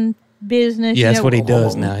burping business. Yeah, that's what he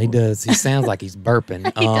does now. He does. He sounds like he's burping.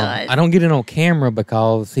 He does. I don't get it on camera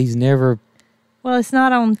because he's never... Well, it's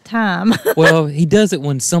not on time. Well, he does it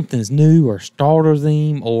when something's new or startles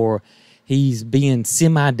him, or he's being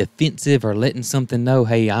semi-defensive or letting something know,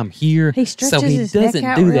 hey, I'm here. He stretches so he his neck doesn't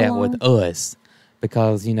out do real that long. with us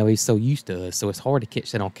because, he's so used to us. So it's hard to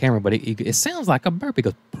catch that on camera, but it sounds like a burp. He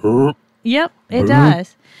goes, burp. Yep, it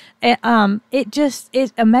does.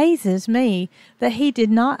 It amazes me that he did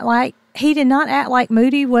not act like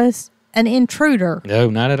Moody was an intruder. No,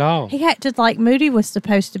 not at all. He acted like Moody was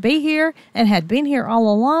supposed to be here and had been here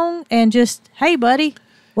all along, and just, hey, buddy,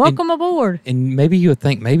 welcome aboard. And maybe you would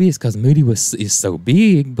think maybe it's because Moody is so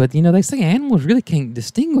big, but they say animals really can't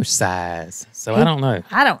distinguish size. So I don't know.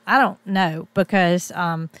 I don't know because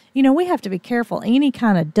we have to be careful. Any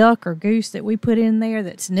kind of duck or goose that we put in there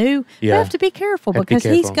that's new, we have to be careful because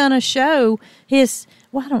he's going to show his.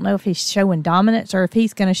 Well, I don't know if he's showing dominance or if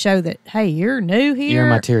he's going to show that, hey, you're new here. You're in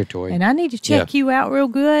my territory. And I need to check you out real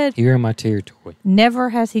good. You're in my territory. Never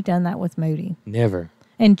has he done that with Moody. Never.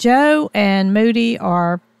 And Joe and Moody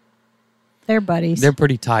they're buddies. They're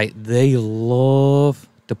pretty tight. They love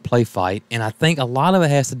to play fight. And I think a lot of it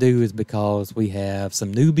has to do is because we have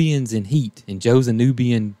some Nubians in heat. And Joe's a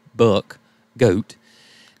Nubian goat.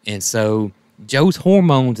 And so Joe's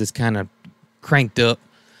hormones is kind of cranked up.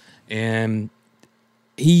 And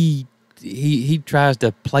he tries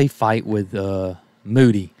to play fight with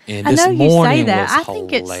Moody, and this morning was hilarious.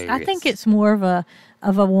 I think it's more of a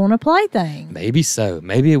want to play thing. Maybe so.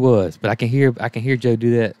 Maybe it was, but I can hear Joe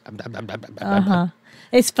do that.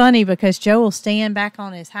 It's funny because Joe will stand back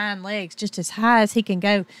on his hind legs just as high as he can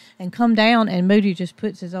go and come down, and Moody just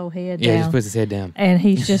puts his old head down. Yeah, he just puts his head down, and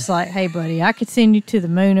he's just like, "Hey, buddy, I could send you to the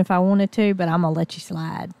moon if I wanted to, but I'm gonna let you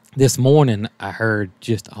slide." This morning, I heard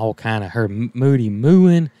Moody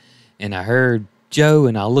mooing, and I heard Joe,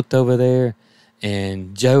 and I looked over there,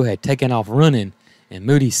 and Joe had taken off running, and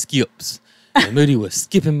Moody skips. And Moody was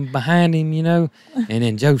skipping behind him, and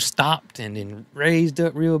then Joe stopped and then raised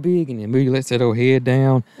up real big, and then Moody lets that old head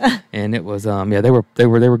down, and it was they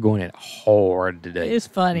were going at it hard today. It's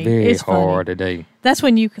funny. Very hard today. That's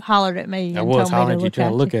when you hollered at me. I was hollering at you,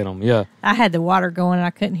 trying to look at them. Yeah, I had the water going, and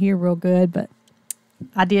I couldn't hear real good, but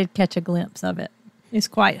I did catch a glimpse of it. It's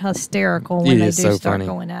quite hysterical when they do start funny.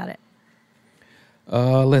 going at it.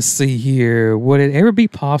 Let's see here. Would it ever be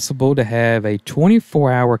possible to have a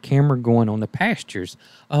 24-hour camera going on the pastures?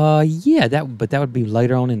 Yeah, but that would be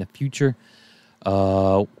later on in the future.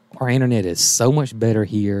 Our internet is so much better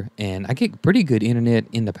here, and I get pretty good internet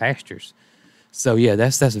in the pastures. So yeah,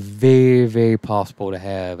 that's very, very possible to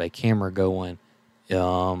have a camera going.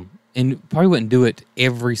 And probably wouldn't do it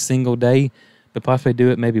every single day, but possibly do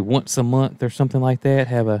it maybe once a month or something like that.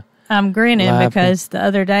 Have a I'm grinning because the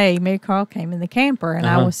other day, Marycarl came in the camper, and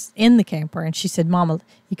I was in the camper, and she said, "Mama,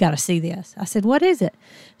 you got to see this." I said, "What is it?"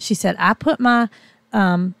 She said, "I put my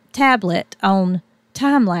tablet on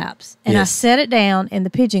time lapse, and I set it down in the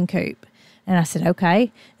pigeon coop." And I said,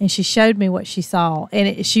 "Okay." And she showed me what she saw,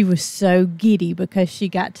 and she was so giddy because she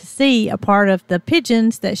got to see a part of the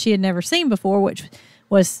pigeons that she had never seen before, which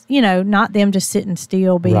was, not them just sitting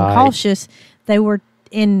still, being cautious. They were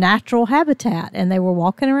in natural habitat, and they were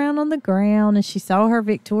walking around on the ground, and she saw her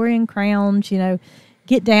Victorian crowns,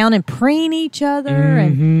 get down and preen each other.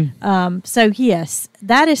 Mm-hmm. And so, yes,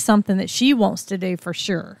 that is something that she wants to do for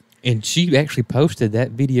sure. And she actually posted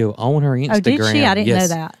that video on her Instagram. Oh, did she? I didn't know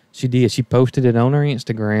that. She did. She posted it on her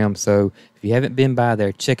Instagram. So if you haven't been by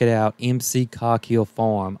there, check it out. MC Cog Hill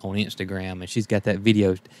Farm on Instagram. And she's got that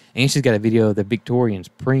video. And she's got a video of the Victorians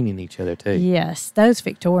preening each other, too. Yes. Those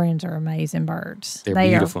Victorians are amazing birds. They're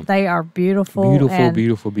beautiful. They are beautiful. Beautiful,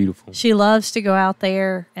 beautiful, beautiful. She loves to go out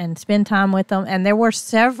there and spend time with them. And there were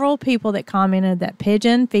several people that commented that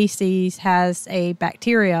pigeon feces has a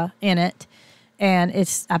bacteria in it. And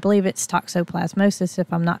I believe it's toxoplasmosis,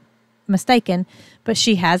 if I'm not mistaken. But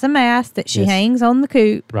she has a mask that she hangs on the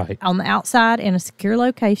coop on the outside in a secure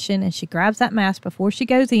location, and she grabs that mask before she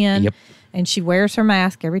goes in, and she wears her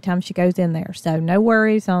mask every time she goes in there. So no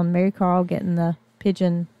worries on Marycarl getting the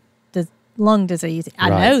pigeon lung disease. I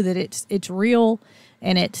know that it's real,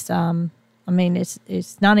 and it's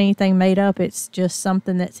it's not anything made up. It's just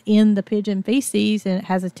something that's in the pigeon feces, and it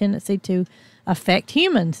has a tendency to affect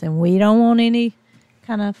humans, and we don't want any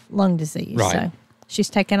kind of lung disease. Right. So she's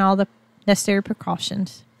taking all the necessary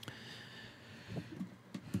precautions.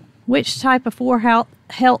 Which type of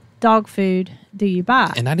health dog food do you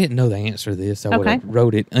buy? And I didn't know the answer to this. I would have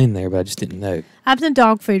wrote it in there, but I just didn't know. I'm the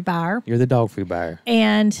dog food buyer. You're the dog food buyer.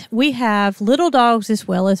 And we have little dogs as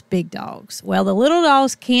well as big dogs. Well, the little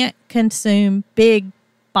dogs can't consume big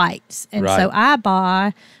bites. And so I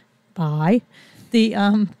buy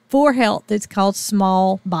the For Health, it's called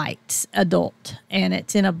Small Bites Adult, and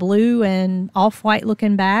it's in a blue and off-white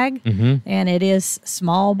looking bag, and it is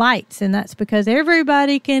small bites, and that's because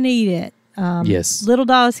everybody can eat it. Yes. Little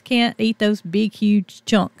dogs can't eat those big, huge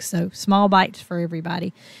chunks, so small bites for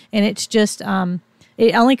everybody. And it's just,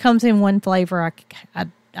 it only comes in one flavor.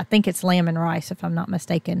 I think it's lamb and rice, if I'm not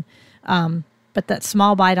mistaken. But that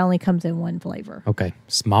small bite only comes in one flavor. Okay.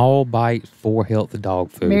 Small bite For Health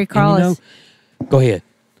dog food. Marycarl go ahead.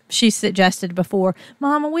 She suggested before,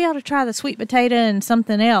 Mama, we ought to try the sweet potato and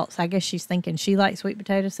something else. I guess she's thinking she likes sweet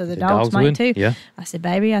potatoes, so the dogs might too. Yeah. I said,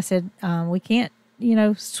 baby, we can't,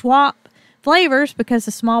 swap flavors because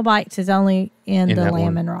the small bites is only in the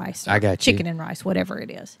lamb and rice. I got chicken and rice, whatever it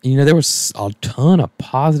is. There was a ton of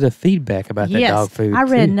positive feedback about that dog food. I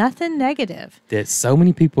read nothing negative. That so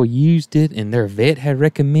many people used it, and their vet had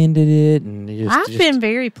recommended it, and I've been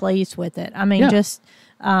very pleased with it. I mean,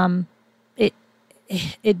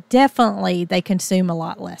 it definitely, they consume a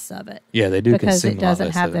lot less of it. Yeah, they do because consume it doesn't a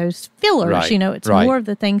lot less have those fillers. Right. It's more of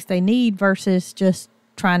the things they need versus just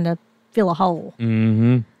trying to fill a hole.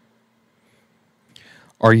 Mm-hmm.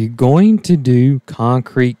 Are you going to do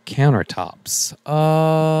concrete countertops?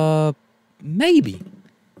 Maybe.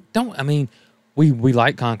 We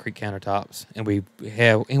like concrete countertops, and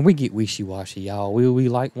we get wishy-washy, y'all. We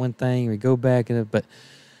like one thing, we go back, but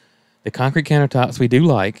the concrete countertops we do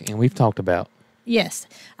like, and we've talked about. Yes.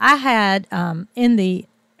 I had, in the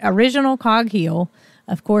original Cog Hill,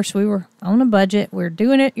 of course, we were on a budget. We're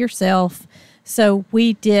doing it yourself. So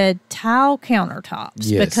we did tile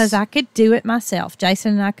countertops because I could do it myself.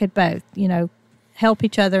 Jason and I could both, help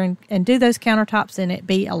each other and do those countertops, and it'd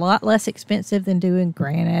be a lot less expensive than doing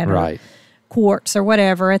granite or quartz or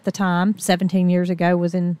whatever at the time. 17 years ago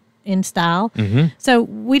was in style. Mm-hmm. So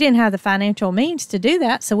we didn't have the financial means to do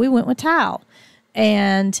that, so we went with tile.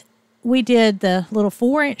 And we did the little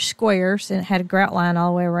 4-inch squares, and it had a grout line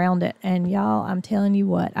all the way around it. And y'all, I'm telling you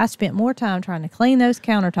what, I spent more time trying to clean those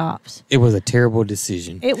countertops. It was a terrible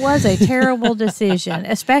decision. It was a terrible decision,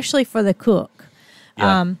 especially for the cook.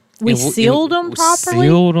 Yeah. We sealed them properly.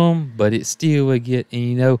 Sealed them, but it still would get,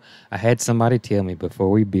 and I had somebody tell me before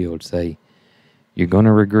we build, say, you're going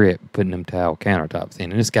to regret putting them tile countertops in.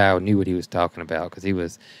 And this guy knew what he was talking about, because he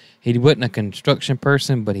wasn't a construction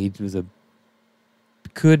person, but he was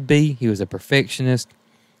he was a perfectionist,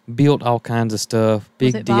 built all kinds of stuff,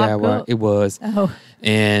 big DIY. It was. Oh.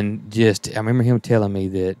 And I remember him telling me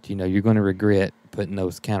that, you're going to regret putting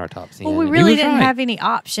those countertops in. Well, we really didn't have any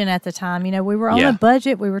option at the time. We were on a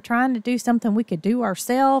budget. We were trying to do something we could do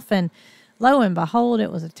ourselves, and lo and behold,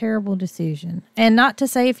 it was a terrible decision. And not to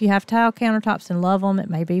say if you have tile countertops and love them, it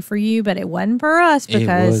may be for you, but it wasn't for us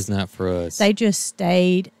because it was not for us. They just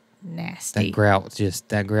stayed nasty.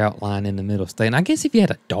 That grout line in the middle stayed. And I guess if you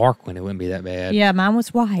had a dark one, it wouldn't be that bad. Yeah, mine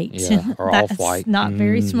was white. Yeah, or off-white. Not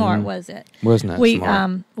very smart, was it? Was not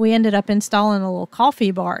smart. We ended up installing a little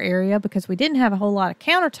coffee bar area because we didn't have a whole lot of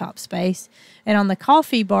countertop space. And on the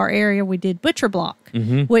coffee bar area, we did butcher block,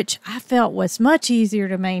 which I felt was much easier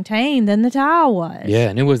to maintain than the tile was. Yeah,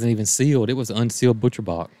 and it wasn't even sealed. It was unsealed butcher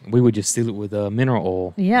block. We would just seal it with mineral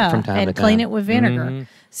oil from time to time. And clean it with vinegar.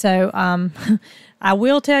 So I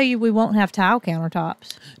will tell you, we won't have tile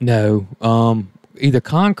countertops. No, either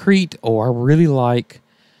concrete, or I really like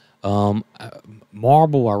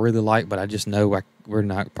Marble I really like, but I just know we're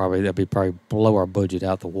not probably, that'd be probably below our budget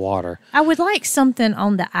out the water. I would like something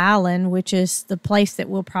on the island, which is the place that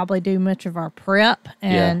we'll probably do much of our prep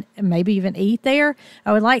and maybe even eat there.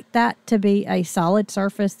 I would like that to be a solid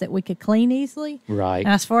surface that we could clean easily. Right.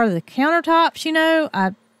 And as far as the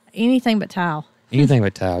countertops, anything but tile. Anything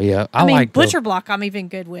but tile, yeah. I mean, like butcher block I'm even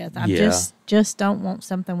good with. I Yeah. just don't want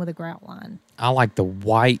something with a grout line. I like the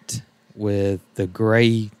white with the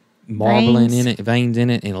gray marbling Veins. veins in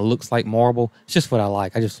it, and it looks like marble. It's just what I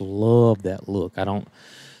like. I just love that look. It's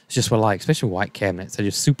just what I like, especially white cabinets. They're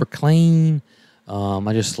just super clean.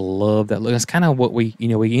 I just love that look. That's kind of what we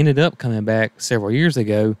ended up coming back several years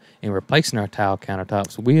ago and replacing our tile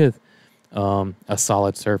countertops with a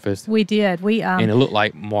solid surface. We did. And it looked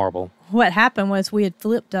like marble. What happened was we had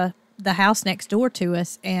flipped the house next door to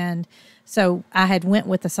us, and so I had went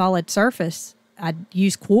with a solid surface. I'd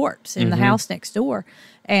used quartz in the house next door,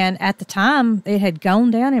 and at the time it had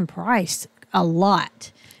gone down in price a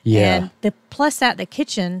lot. Yeah. And plus the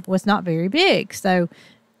kitchen was not very big, so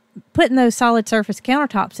putting those solid surface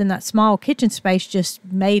countertops in that small kitchen space just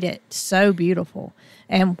made it so beautiful,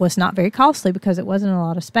 and was not very costly because it wasn't a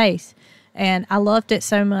lot of space. And I loved it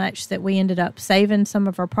so much that we ended up saving some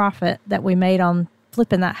of our profit that we made on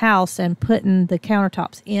flipping that house and putting the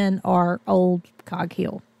countertops in our old Cog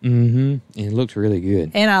Hill. Mm-hmm. And it looked really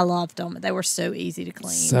good. And I loved them. They were so easy to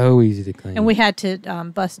clean. So easy to clean. And we had to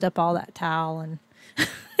bust up all that tile. And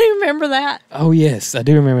you remember that? Oh, yes. I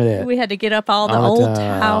do remember that. We had to get up all the old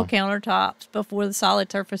tile countertops before the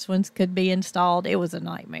solid surface ones could be installed. It was a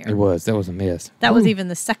nightmare. It was. That was a mess. That was even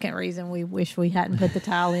the second reason we wish we hadn't put the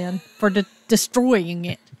tile in, for destroying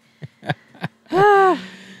it.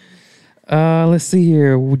 Let's see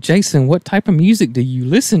here. Well, Jason, what type of music do you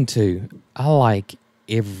listen to? I like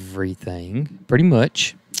everything, pretty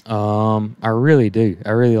much. I really do.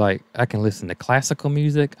 I can listen to classical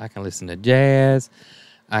music. I can listen to jazz.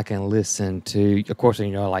 I can listen to, of course, I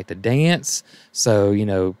like to dance. So,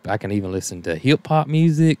 I can even listen to hip hop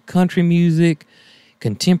music, country music,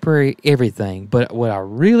 contemporary, everything. But what I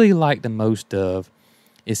really like the most of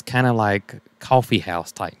is kind of like coffee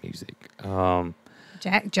house type music.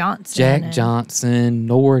 Jack Johnson,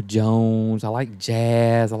 Norah Jones. I like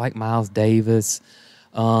jazz. I like Miles Davis.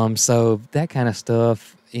 So that kind of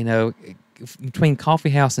stuff, between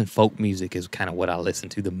coffee house and folk music is kind of what I listen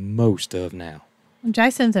to the most of now.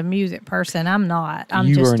 Jason's a music person. I'm not.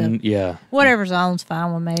 Whatever's on's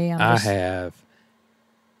fine with me. I have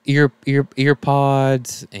ear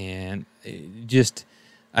pods and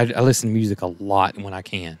I listen to music a lot when I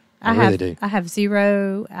can. I really do. I have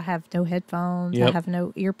zero. I have no headphones. Yep. I have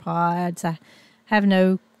no ear pods. I have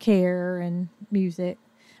no care in music.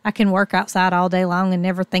 I can work outside all day long and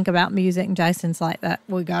never think about music. And Jason's like that.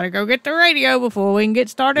 We got to go get the radio before we can get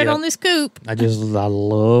started on this coop. I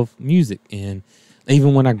love music. And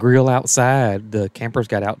even when I grill outside, the campers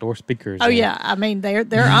got outdoor speakers. Oh, yeah. I mean, they're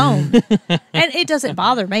on. And it doesn't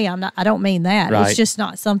bother me. I don't mean that. Right. It's just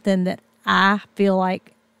not something that I feel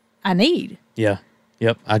like I need. Yeah.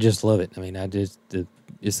 Yep. I just love it. I mean, it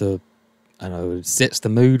sets the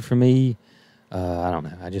mood for me. I don't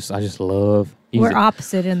know. I just love music. We're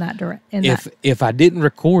opposite in that direction. If I didn't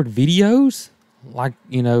record videos, like,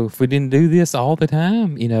 if we didn't do this all the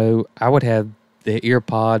time, I would have the ear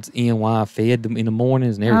pods in while I fed them in the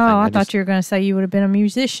mornings and everything. Oh, I thought you were going to say you would have been a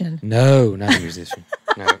musician. No, not a musician.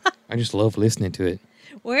 No, I just love listening to it.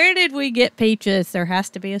 Where did we get Peaches? There has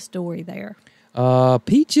to be a story there.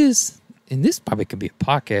 Peaches, and this probably could be a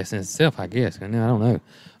podcast in itself, I guess. I don't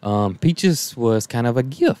know. Peaches was kind of a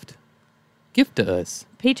gift to us.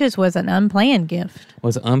 Peaches was an unplanned gift.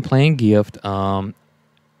 Out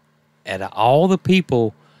of all the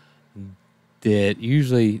people that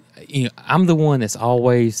usually, I'm the one that's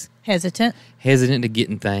always hesitant to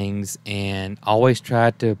getting things and always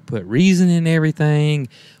try to put reason in everything.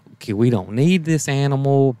 Okay, we don't need this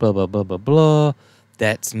animal, blah, blah, blah, blah, blah.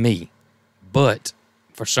 That's me. But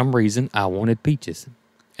for some reason, I wanted Peaches.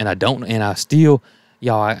 And I still,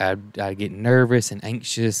 I get nervous and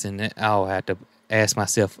anxious, and I'll have to ask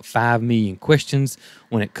myself 5 million questions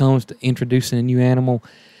when it comes to introducing a new animal.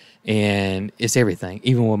 And it's everything.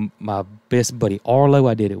 Even with my best buddy Arlo,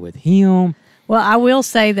 I did it with him. Well, I will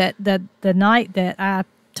say that the night that I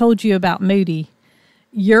told you about Moody,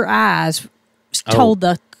 your eyes told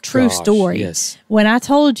the true story. Yes. When I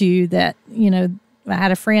told you that, I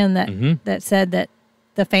had a friend that said that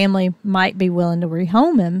the family might be willing to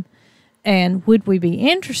rehome him, and would we be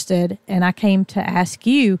interested? And I came to ask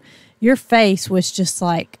you, your face was just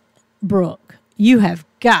like, Brooke, you have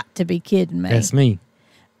got to be kidding me. That's me.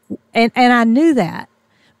 And I knew that,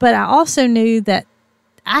 but I also knew that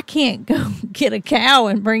I can't go get a cow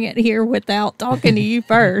and bring it here without talking to you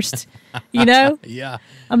first. You know? Yeah.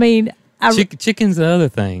 I mean, chicken's the other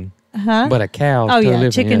thing. Huh? But a cow. Oh, yeah.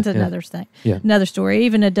 Different. Chicken's yeah, another thing. Yeah. Another story.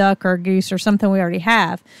 Even a duck or a goose or something we already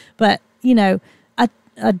have. But, you know,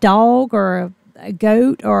 a dog or a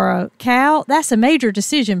goat or a cow, that's a major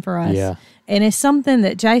decision for us. Yeah. And it's something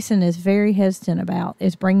that Jason is very hesitant about,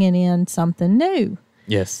 is bringing in something new.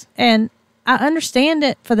 Yes. And I understand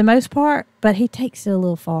it for the most part, but he takes it a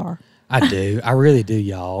little far. I do. I really do,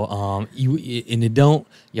 y'all.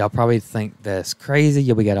 Y'all probably think that's crazy.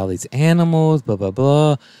 Yeah, we got all these animals, blah, blah,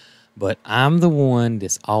 blah. But I'm the one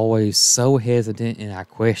that's always so hesitant, and I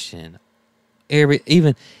question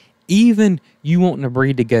even you wanting to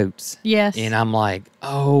breed the goats. Yes. And I'm like,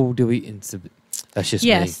 oh, do we? That's just me.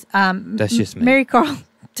 That's just me. Marycarl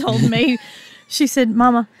told me, she said,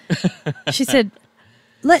 Mama, she said,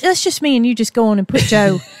 let's just me and you just go on and put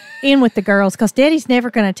Joe in with the girls, because Daddy's never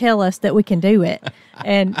going to tell us that we can do it.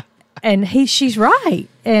 And she's right.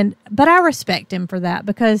 But I respect him for that,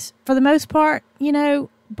 because for the most part, you know,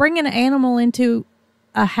 bringing an animal into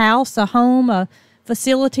a house, a home, a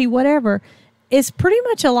facility, whatever, is pretty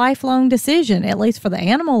much a lifelong decision. At least for the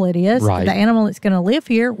animal it is. Right. The animal that's going to live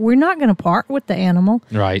here, we're not going to part with the animal.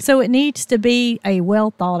 Right. So it needs to be a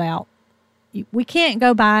well thought out. We can't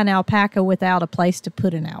go buy an alpaca without a place to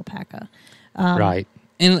put an alpaca. Right.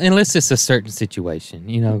 Unless it's a certain situation,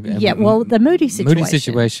 you know. Yeah, well, the Moody situation. Moody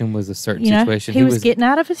situation was a certain situation. He was getting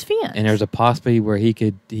out of his fence. And there's a possibility where he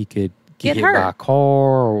could get hit hurt by a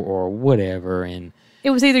car or whatever. And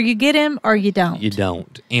it was either you get him or you don't. You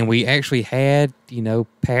don't. And we actually had, you know,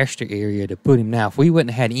 pasture area to put him. Now, if we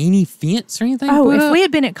wouldn't have had any fence or anything if we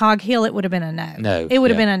had been at Cog Hill, it would have been a no. No. It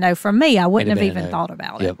would have been a no from me. I wouldn't have even no. thought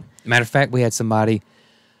about Yep. it. Matter of fact, we had somebody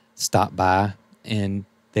stop by, and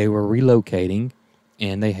they were relocating,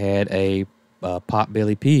 and they had a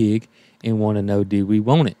potbelly pig and want to know, do we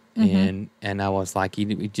want it? Mm-hmm. And I was like,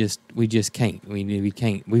 we just can't. We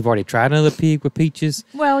can't. We've already tried another pig with Peaches.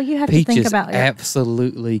 Well, you have to think about it. Peaches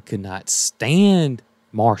absolutely could not stand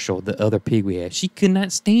Marshall, the other pig we had. She could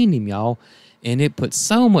not stand him, y'all. And it put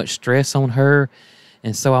so much stress on her.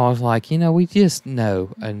 And so I was like, you know, we just no.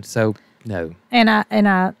 And so no. And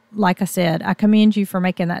I like I said, I commend you for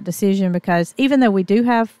making that decision, because even though we do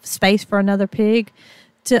have space for another pig,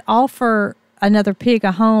 to offer another pig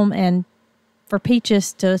a home and for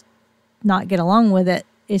Peaches to not get along with it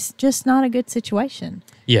is just not a good situation.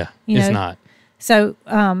 Yeah, it's not. So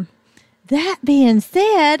that being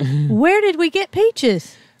said, where did we get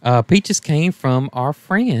Peaches? Peaches came from our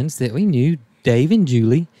friends that we knew, Dave and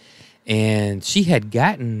Julie, and she had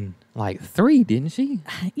gotten like 3, didn't she?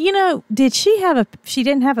 You know, she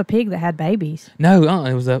didn't have a pig that had babies. No,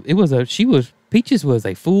 Peaches was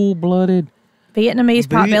a full-blooded Vietnamese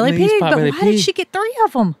potbelly pig, but why did she get 3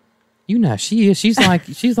 of them? You know, she is. She's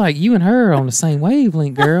like you and her on the same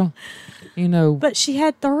wavelength, girl. You know. But she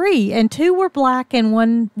had 3, and 2 were black and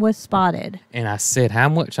 1 was spotted. And I said how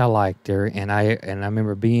much I liked her, and I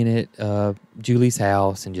remember being at Julie's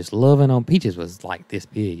house and just loving on Peaches. Was like this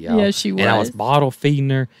big, y'all. Yeah, she was. And I was bottle feeding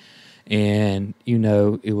her, and you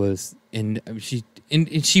know it was,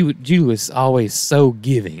 Julie was always so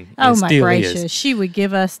giving. Oh my gracious! She would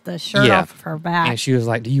give us the shirt off of her back, and she was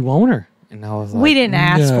like, "Do you want her?" And I was like, "We didn't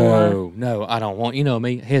ask for her. No, I don't want." You know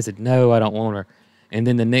me, hesitant. No, I don't want her. And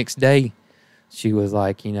then the next day, she was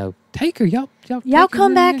like, "You know, take her, y'all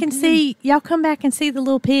come back and see. Y'all come back and see the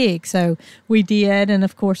little pig." So we did, and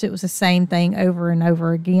of course, it was the same thing over and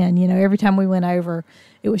over again. You know, every time we went over,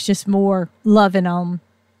 it was just more loving on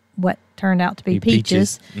what turned out to be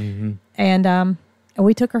Peaches. Mm-hmm. And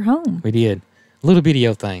we took her home. We did. A little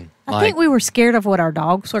video thing. I think we were scared of what our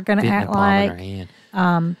dogs were going to act like.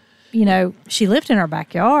 You know, she lived in our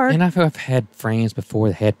backyard. And I've had friends before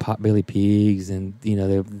that had potbelly pigs, and you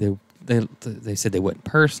know they said they wasn't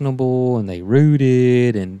personable, and they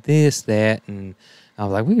rooted, and this, that, and I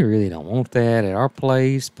was like, we really don't want that at our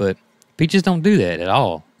place, but Peaches don't do that at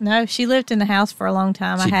all. No, she lived in the house for a long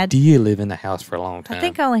time. She did live in the house for a long time. I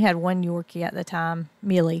think I only had 1 Yorkie at the time,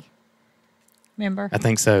 Millie. Remember? I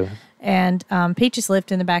think so. And Peaches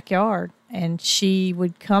lived in the backyard, and she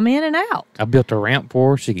would come in and out. I built a ramp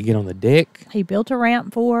for her. She could get on the deck. He built a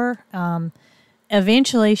ramp for her.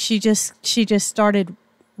 Eventually, she just started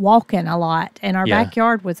walking a lot, and our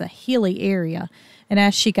backyard was a hilly area. And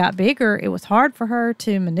as she got bigger, it was hard for her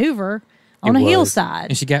to maneuver on a hillside.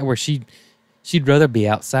 And she got where she'd rather be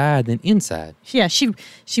outside than inside. Yeah,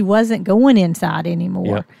 she wasn't going inside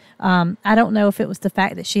anymore. Yep. I don't know if it was the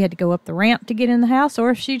fact that she had to go up the ramp to get in the house,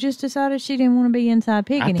 or if she just decided she didn't want to be inside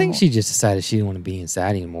pig anymore. I think she just decided she didn't want to be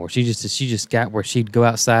inside anymore. She just got where she'd go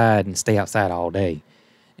outside and stay outside all day.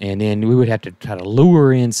 And then we would have to try to lure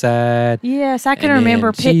her inside. Yes, I can And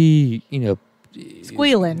remember then she,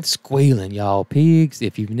 squealing, y'all. Pigs,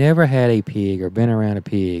 if you've never had a pig or been around a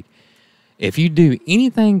pig, if you do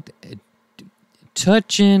anything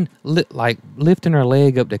touching, like lifting her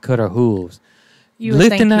leg up to cut her hooves,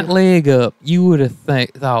 lifting that leg up, you would have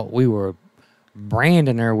thought we were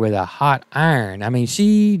branding her with a hot iron. I mean,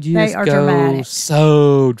 she just goes dramatic.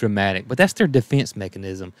 So dramatic. But that's their defense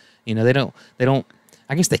mechanism. They don't.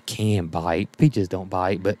 I guess they can bite. Peaches don't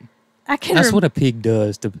bite, but that's what a pig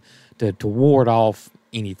does to ward off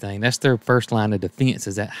anything. That's their first line of defense,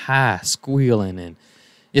 is that high squealing, and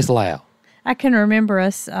it's loud. I can remember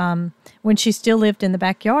us when she still lived in the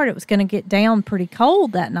backyard. It was going to get down pretty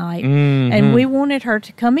cold that night, and we wanted her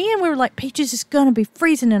to come in. We were like, Peaches, it's going to be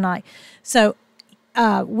freezing tonight. So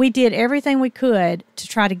we did everything we could to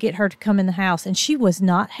try to get her to come in the house, and she was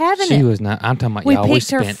not having it. She was not. I'm talking about y'all. We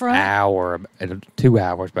spent 2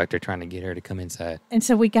 hours back there trying to get her to come inside. And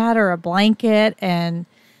so we got her a blanket, and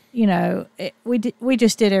we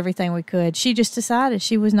just did everything we could. She just decided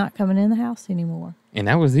she was not coming in the house anymore. And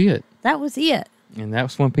that was it. That was it. And that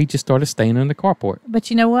was when Peaches started staying in the carport. But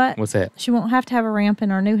you know what? What's that? She won't have to have a ramp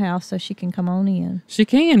in our new house, so she can come on in. She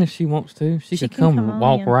can if she wants to. She can come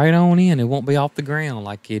walk right on in. It won't be off the ground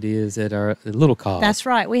like it is at our little cog. That's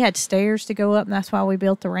right. We had stairs to go up, and that's why we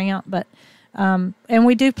built the ramp. But and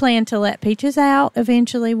we do plan to let Peaches out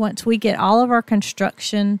eventually once we get all of our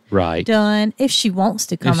construction done. If she wants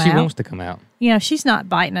to come out. If she wants to come out. She's not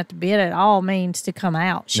biting at the bit at all means to come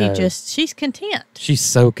out. She's content. She's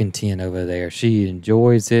so content over there. She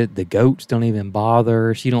enjoys it. The goats don't even bother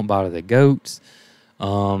her. She don't bother the goats.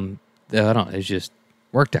 It's just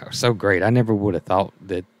worked out so great. I never would have thought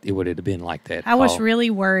that it would have been like that. I was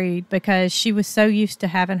really worried because she was so used to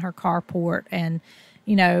having her carport and,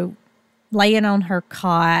 laying on her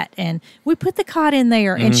cot, and we put the cot in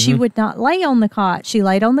there, and she would not lay on the cot. She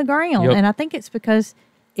laid on the ground, and I think it's because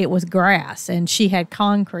it was grass, and she had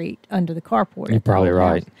concrete under the carport. You're probably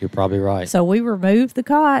right. You're probably right. So we removed the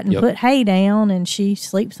cot and put hay down, and she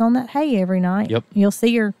sleeps on that hay every night. Yep. You'll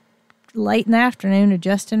see her late in the afternoon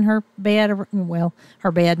adjusting her bed. Well,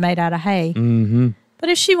 her bed made out of hay. Mm-hmm. But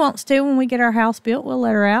if she wants to, when we get our house built, we'll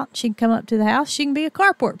let her out. She can come up to the house. She can be a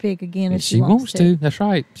carport pig again if she wants to. That's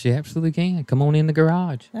right. She absolutely can. Come on in the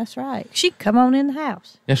garage. That's right. She can come on in the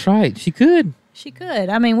house. That's right. She could. She could.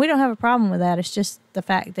 I mean, we don't have a problem with that. It's just the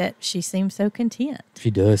fact that she seems so content. She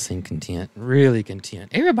does seem content. Really content.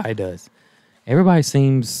 Everybody does. Everybody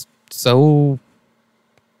seems so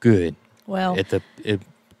good. Well, at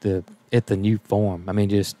the new farm. I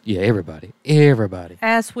mean, everybody.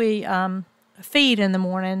 As we feed in the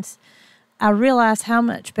mornings, I realize how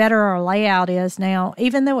much better our layout is now,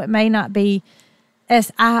 even though it may not be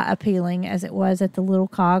as eye-appealing as it was at the little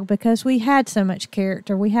cog, because we had so much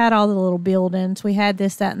character. We had all the little buildings. We had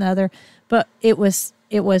this, that, and the other. But it was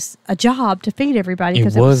a job to feed everybody.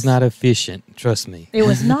 It was not efficient. Trust me. It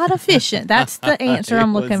was not efficient. That's the answer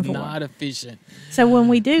I'm looking for. It was not efficient. So when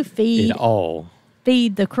we do feed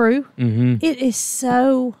the crew, it is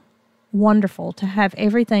so wonderful to have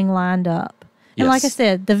everything lined up. And like I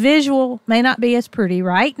said, the visual may not be as pretty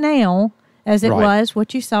right now as it was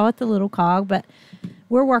what you saw at the little cog, but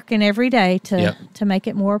we're working every day to make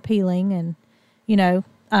it more appealing. And,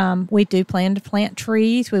 we do plan to plant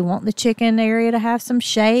trees. We want the chicken area to have some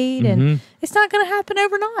shade, and it's not going to happen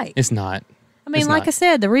overnight. It's not. I mean, I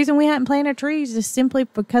said, the reason we haven't planted trees is simply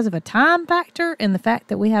because of a time factor and the fact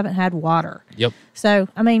that we haven't had water. Yep. So,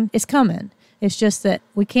 I mean, it's coming. It's just that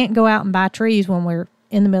we can't go out and buy trees when we're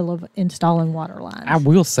in the middle of installing water lines. I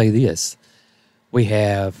will say this. We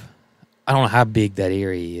have, I don't know how big that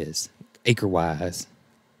area is, acre-wise,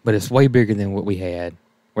 but it's way bigger than what we had,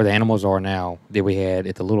 where the animals are now, that we had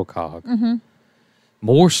at the little cog. Mm-hmm.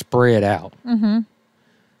 More spread out. Mm-hmm.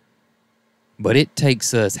 But it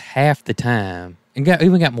takes us half the time, and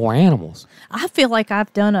even got more animals. I feel like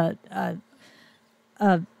I've done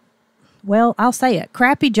I'll say a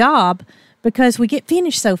crappy job, because we get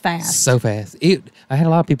finished so fast. So fast. I had a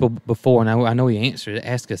lot of people before, and I know he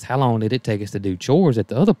asked us, how long did it take us to do chores at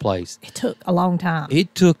the other place? It took a long time.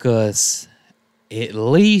 It took us at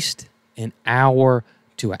least an hour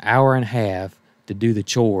to an hour and a half to do the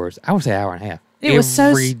chores. I would say hour and a half.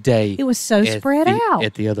 Every day. It was so spread out.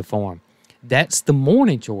 At the other farm. That's the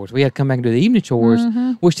morning chores. We had to come back and do the evening chores,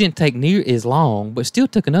 which didn't take near as long, but still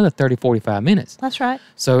took another 30, 45 minutes. That's right.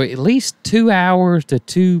 So at least 2 hours to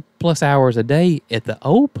 2+ hours a day at the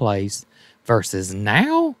old place versus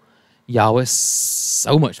now, y'all, it's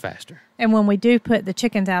so much faster. And when we do put the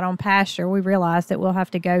chickens out on pasture, we realize that we'll have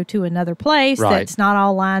to go to another place that's not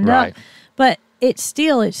all lined up. But it's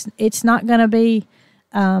not going to be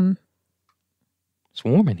It's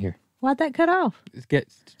warm in here. Why'd that cut off? It's got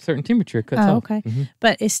certain temperature it cuts Oh, off. okay. Mhm.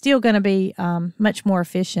 But it's still going to be much more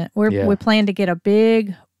efficient. Yeah. We plan to get a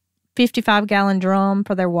big 55-gallon drum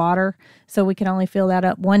for their water, so we can only fill that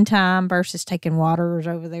up one time versus taking waters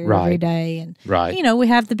over there every Right. day. And Right. we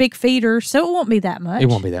have the big feeder, so it won't be that much. It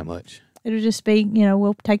won't be that much. It'll just be,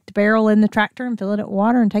 we'll take the barrel in the tractor and fill it up with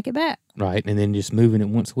water and take it back. Right. And then just moving it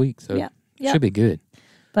once a week. So Yep. it should be good.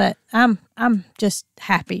 But I'm just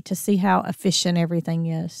happy to see how efficient everything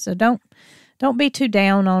is. So don't be too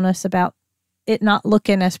down on us about it not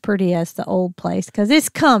looking as pretty as the old place, because it's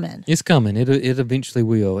coming. It's coming. It eventually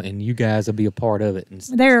will, and you guys will be a part of it. And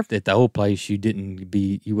at the old place, you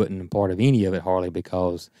wasn't a part of any of it hardly,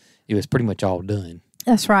 because it was pretty much all done.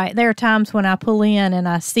 That's right. There are times when I pull in and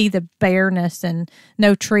I see the bareness and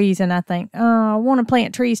no trees, and I think, oh, I want to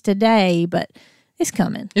plant trees today, but it's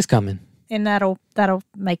coming. It's coming. And that'll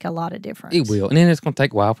make a lot of difference. It will. And then it's going to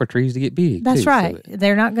take a while for trees to get big. That's too, right. So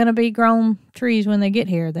They're not going to be grown trees when they get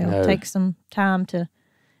here. They'll take some time to,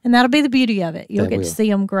 and that'll be the beauty of it. You'll get to see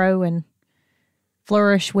them grow and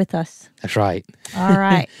flourish with us. That's right. All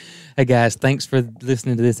right. Hey, guys, thanks for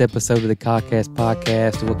listening to this episode of the Cogcast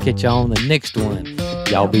podcast. We'll catch you on the next one.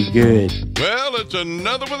 Y'all be good. Well, it's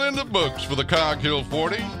another one in the books for the Cog Hill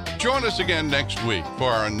 40. Join us again next week for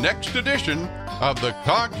our next edition of the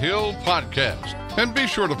Cog Hill Podcast. And be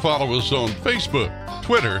sure to follow us on Facebook,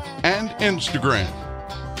 Twitter, and Instagram.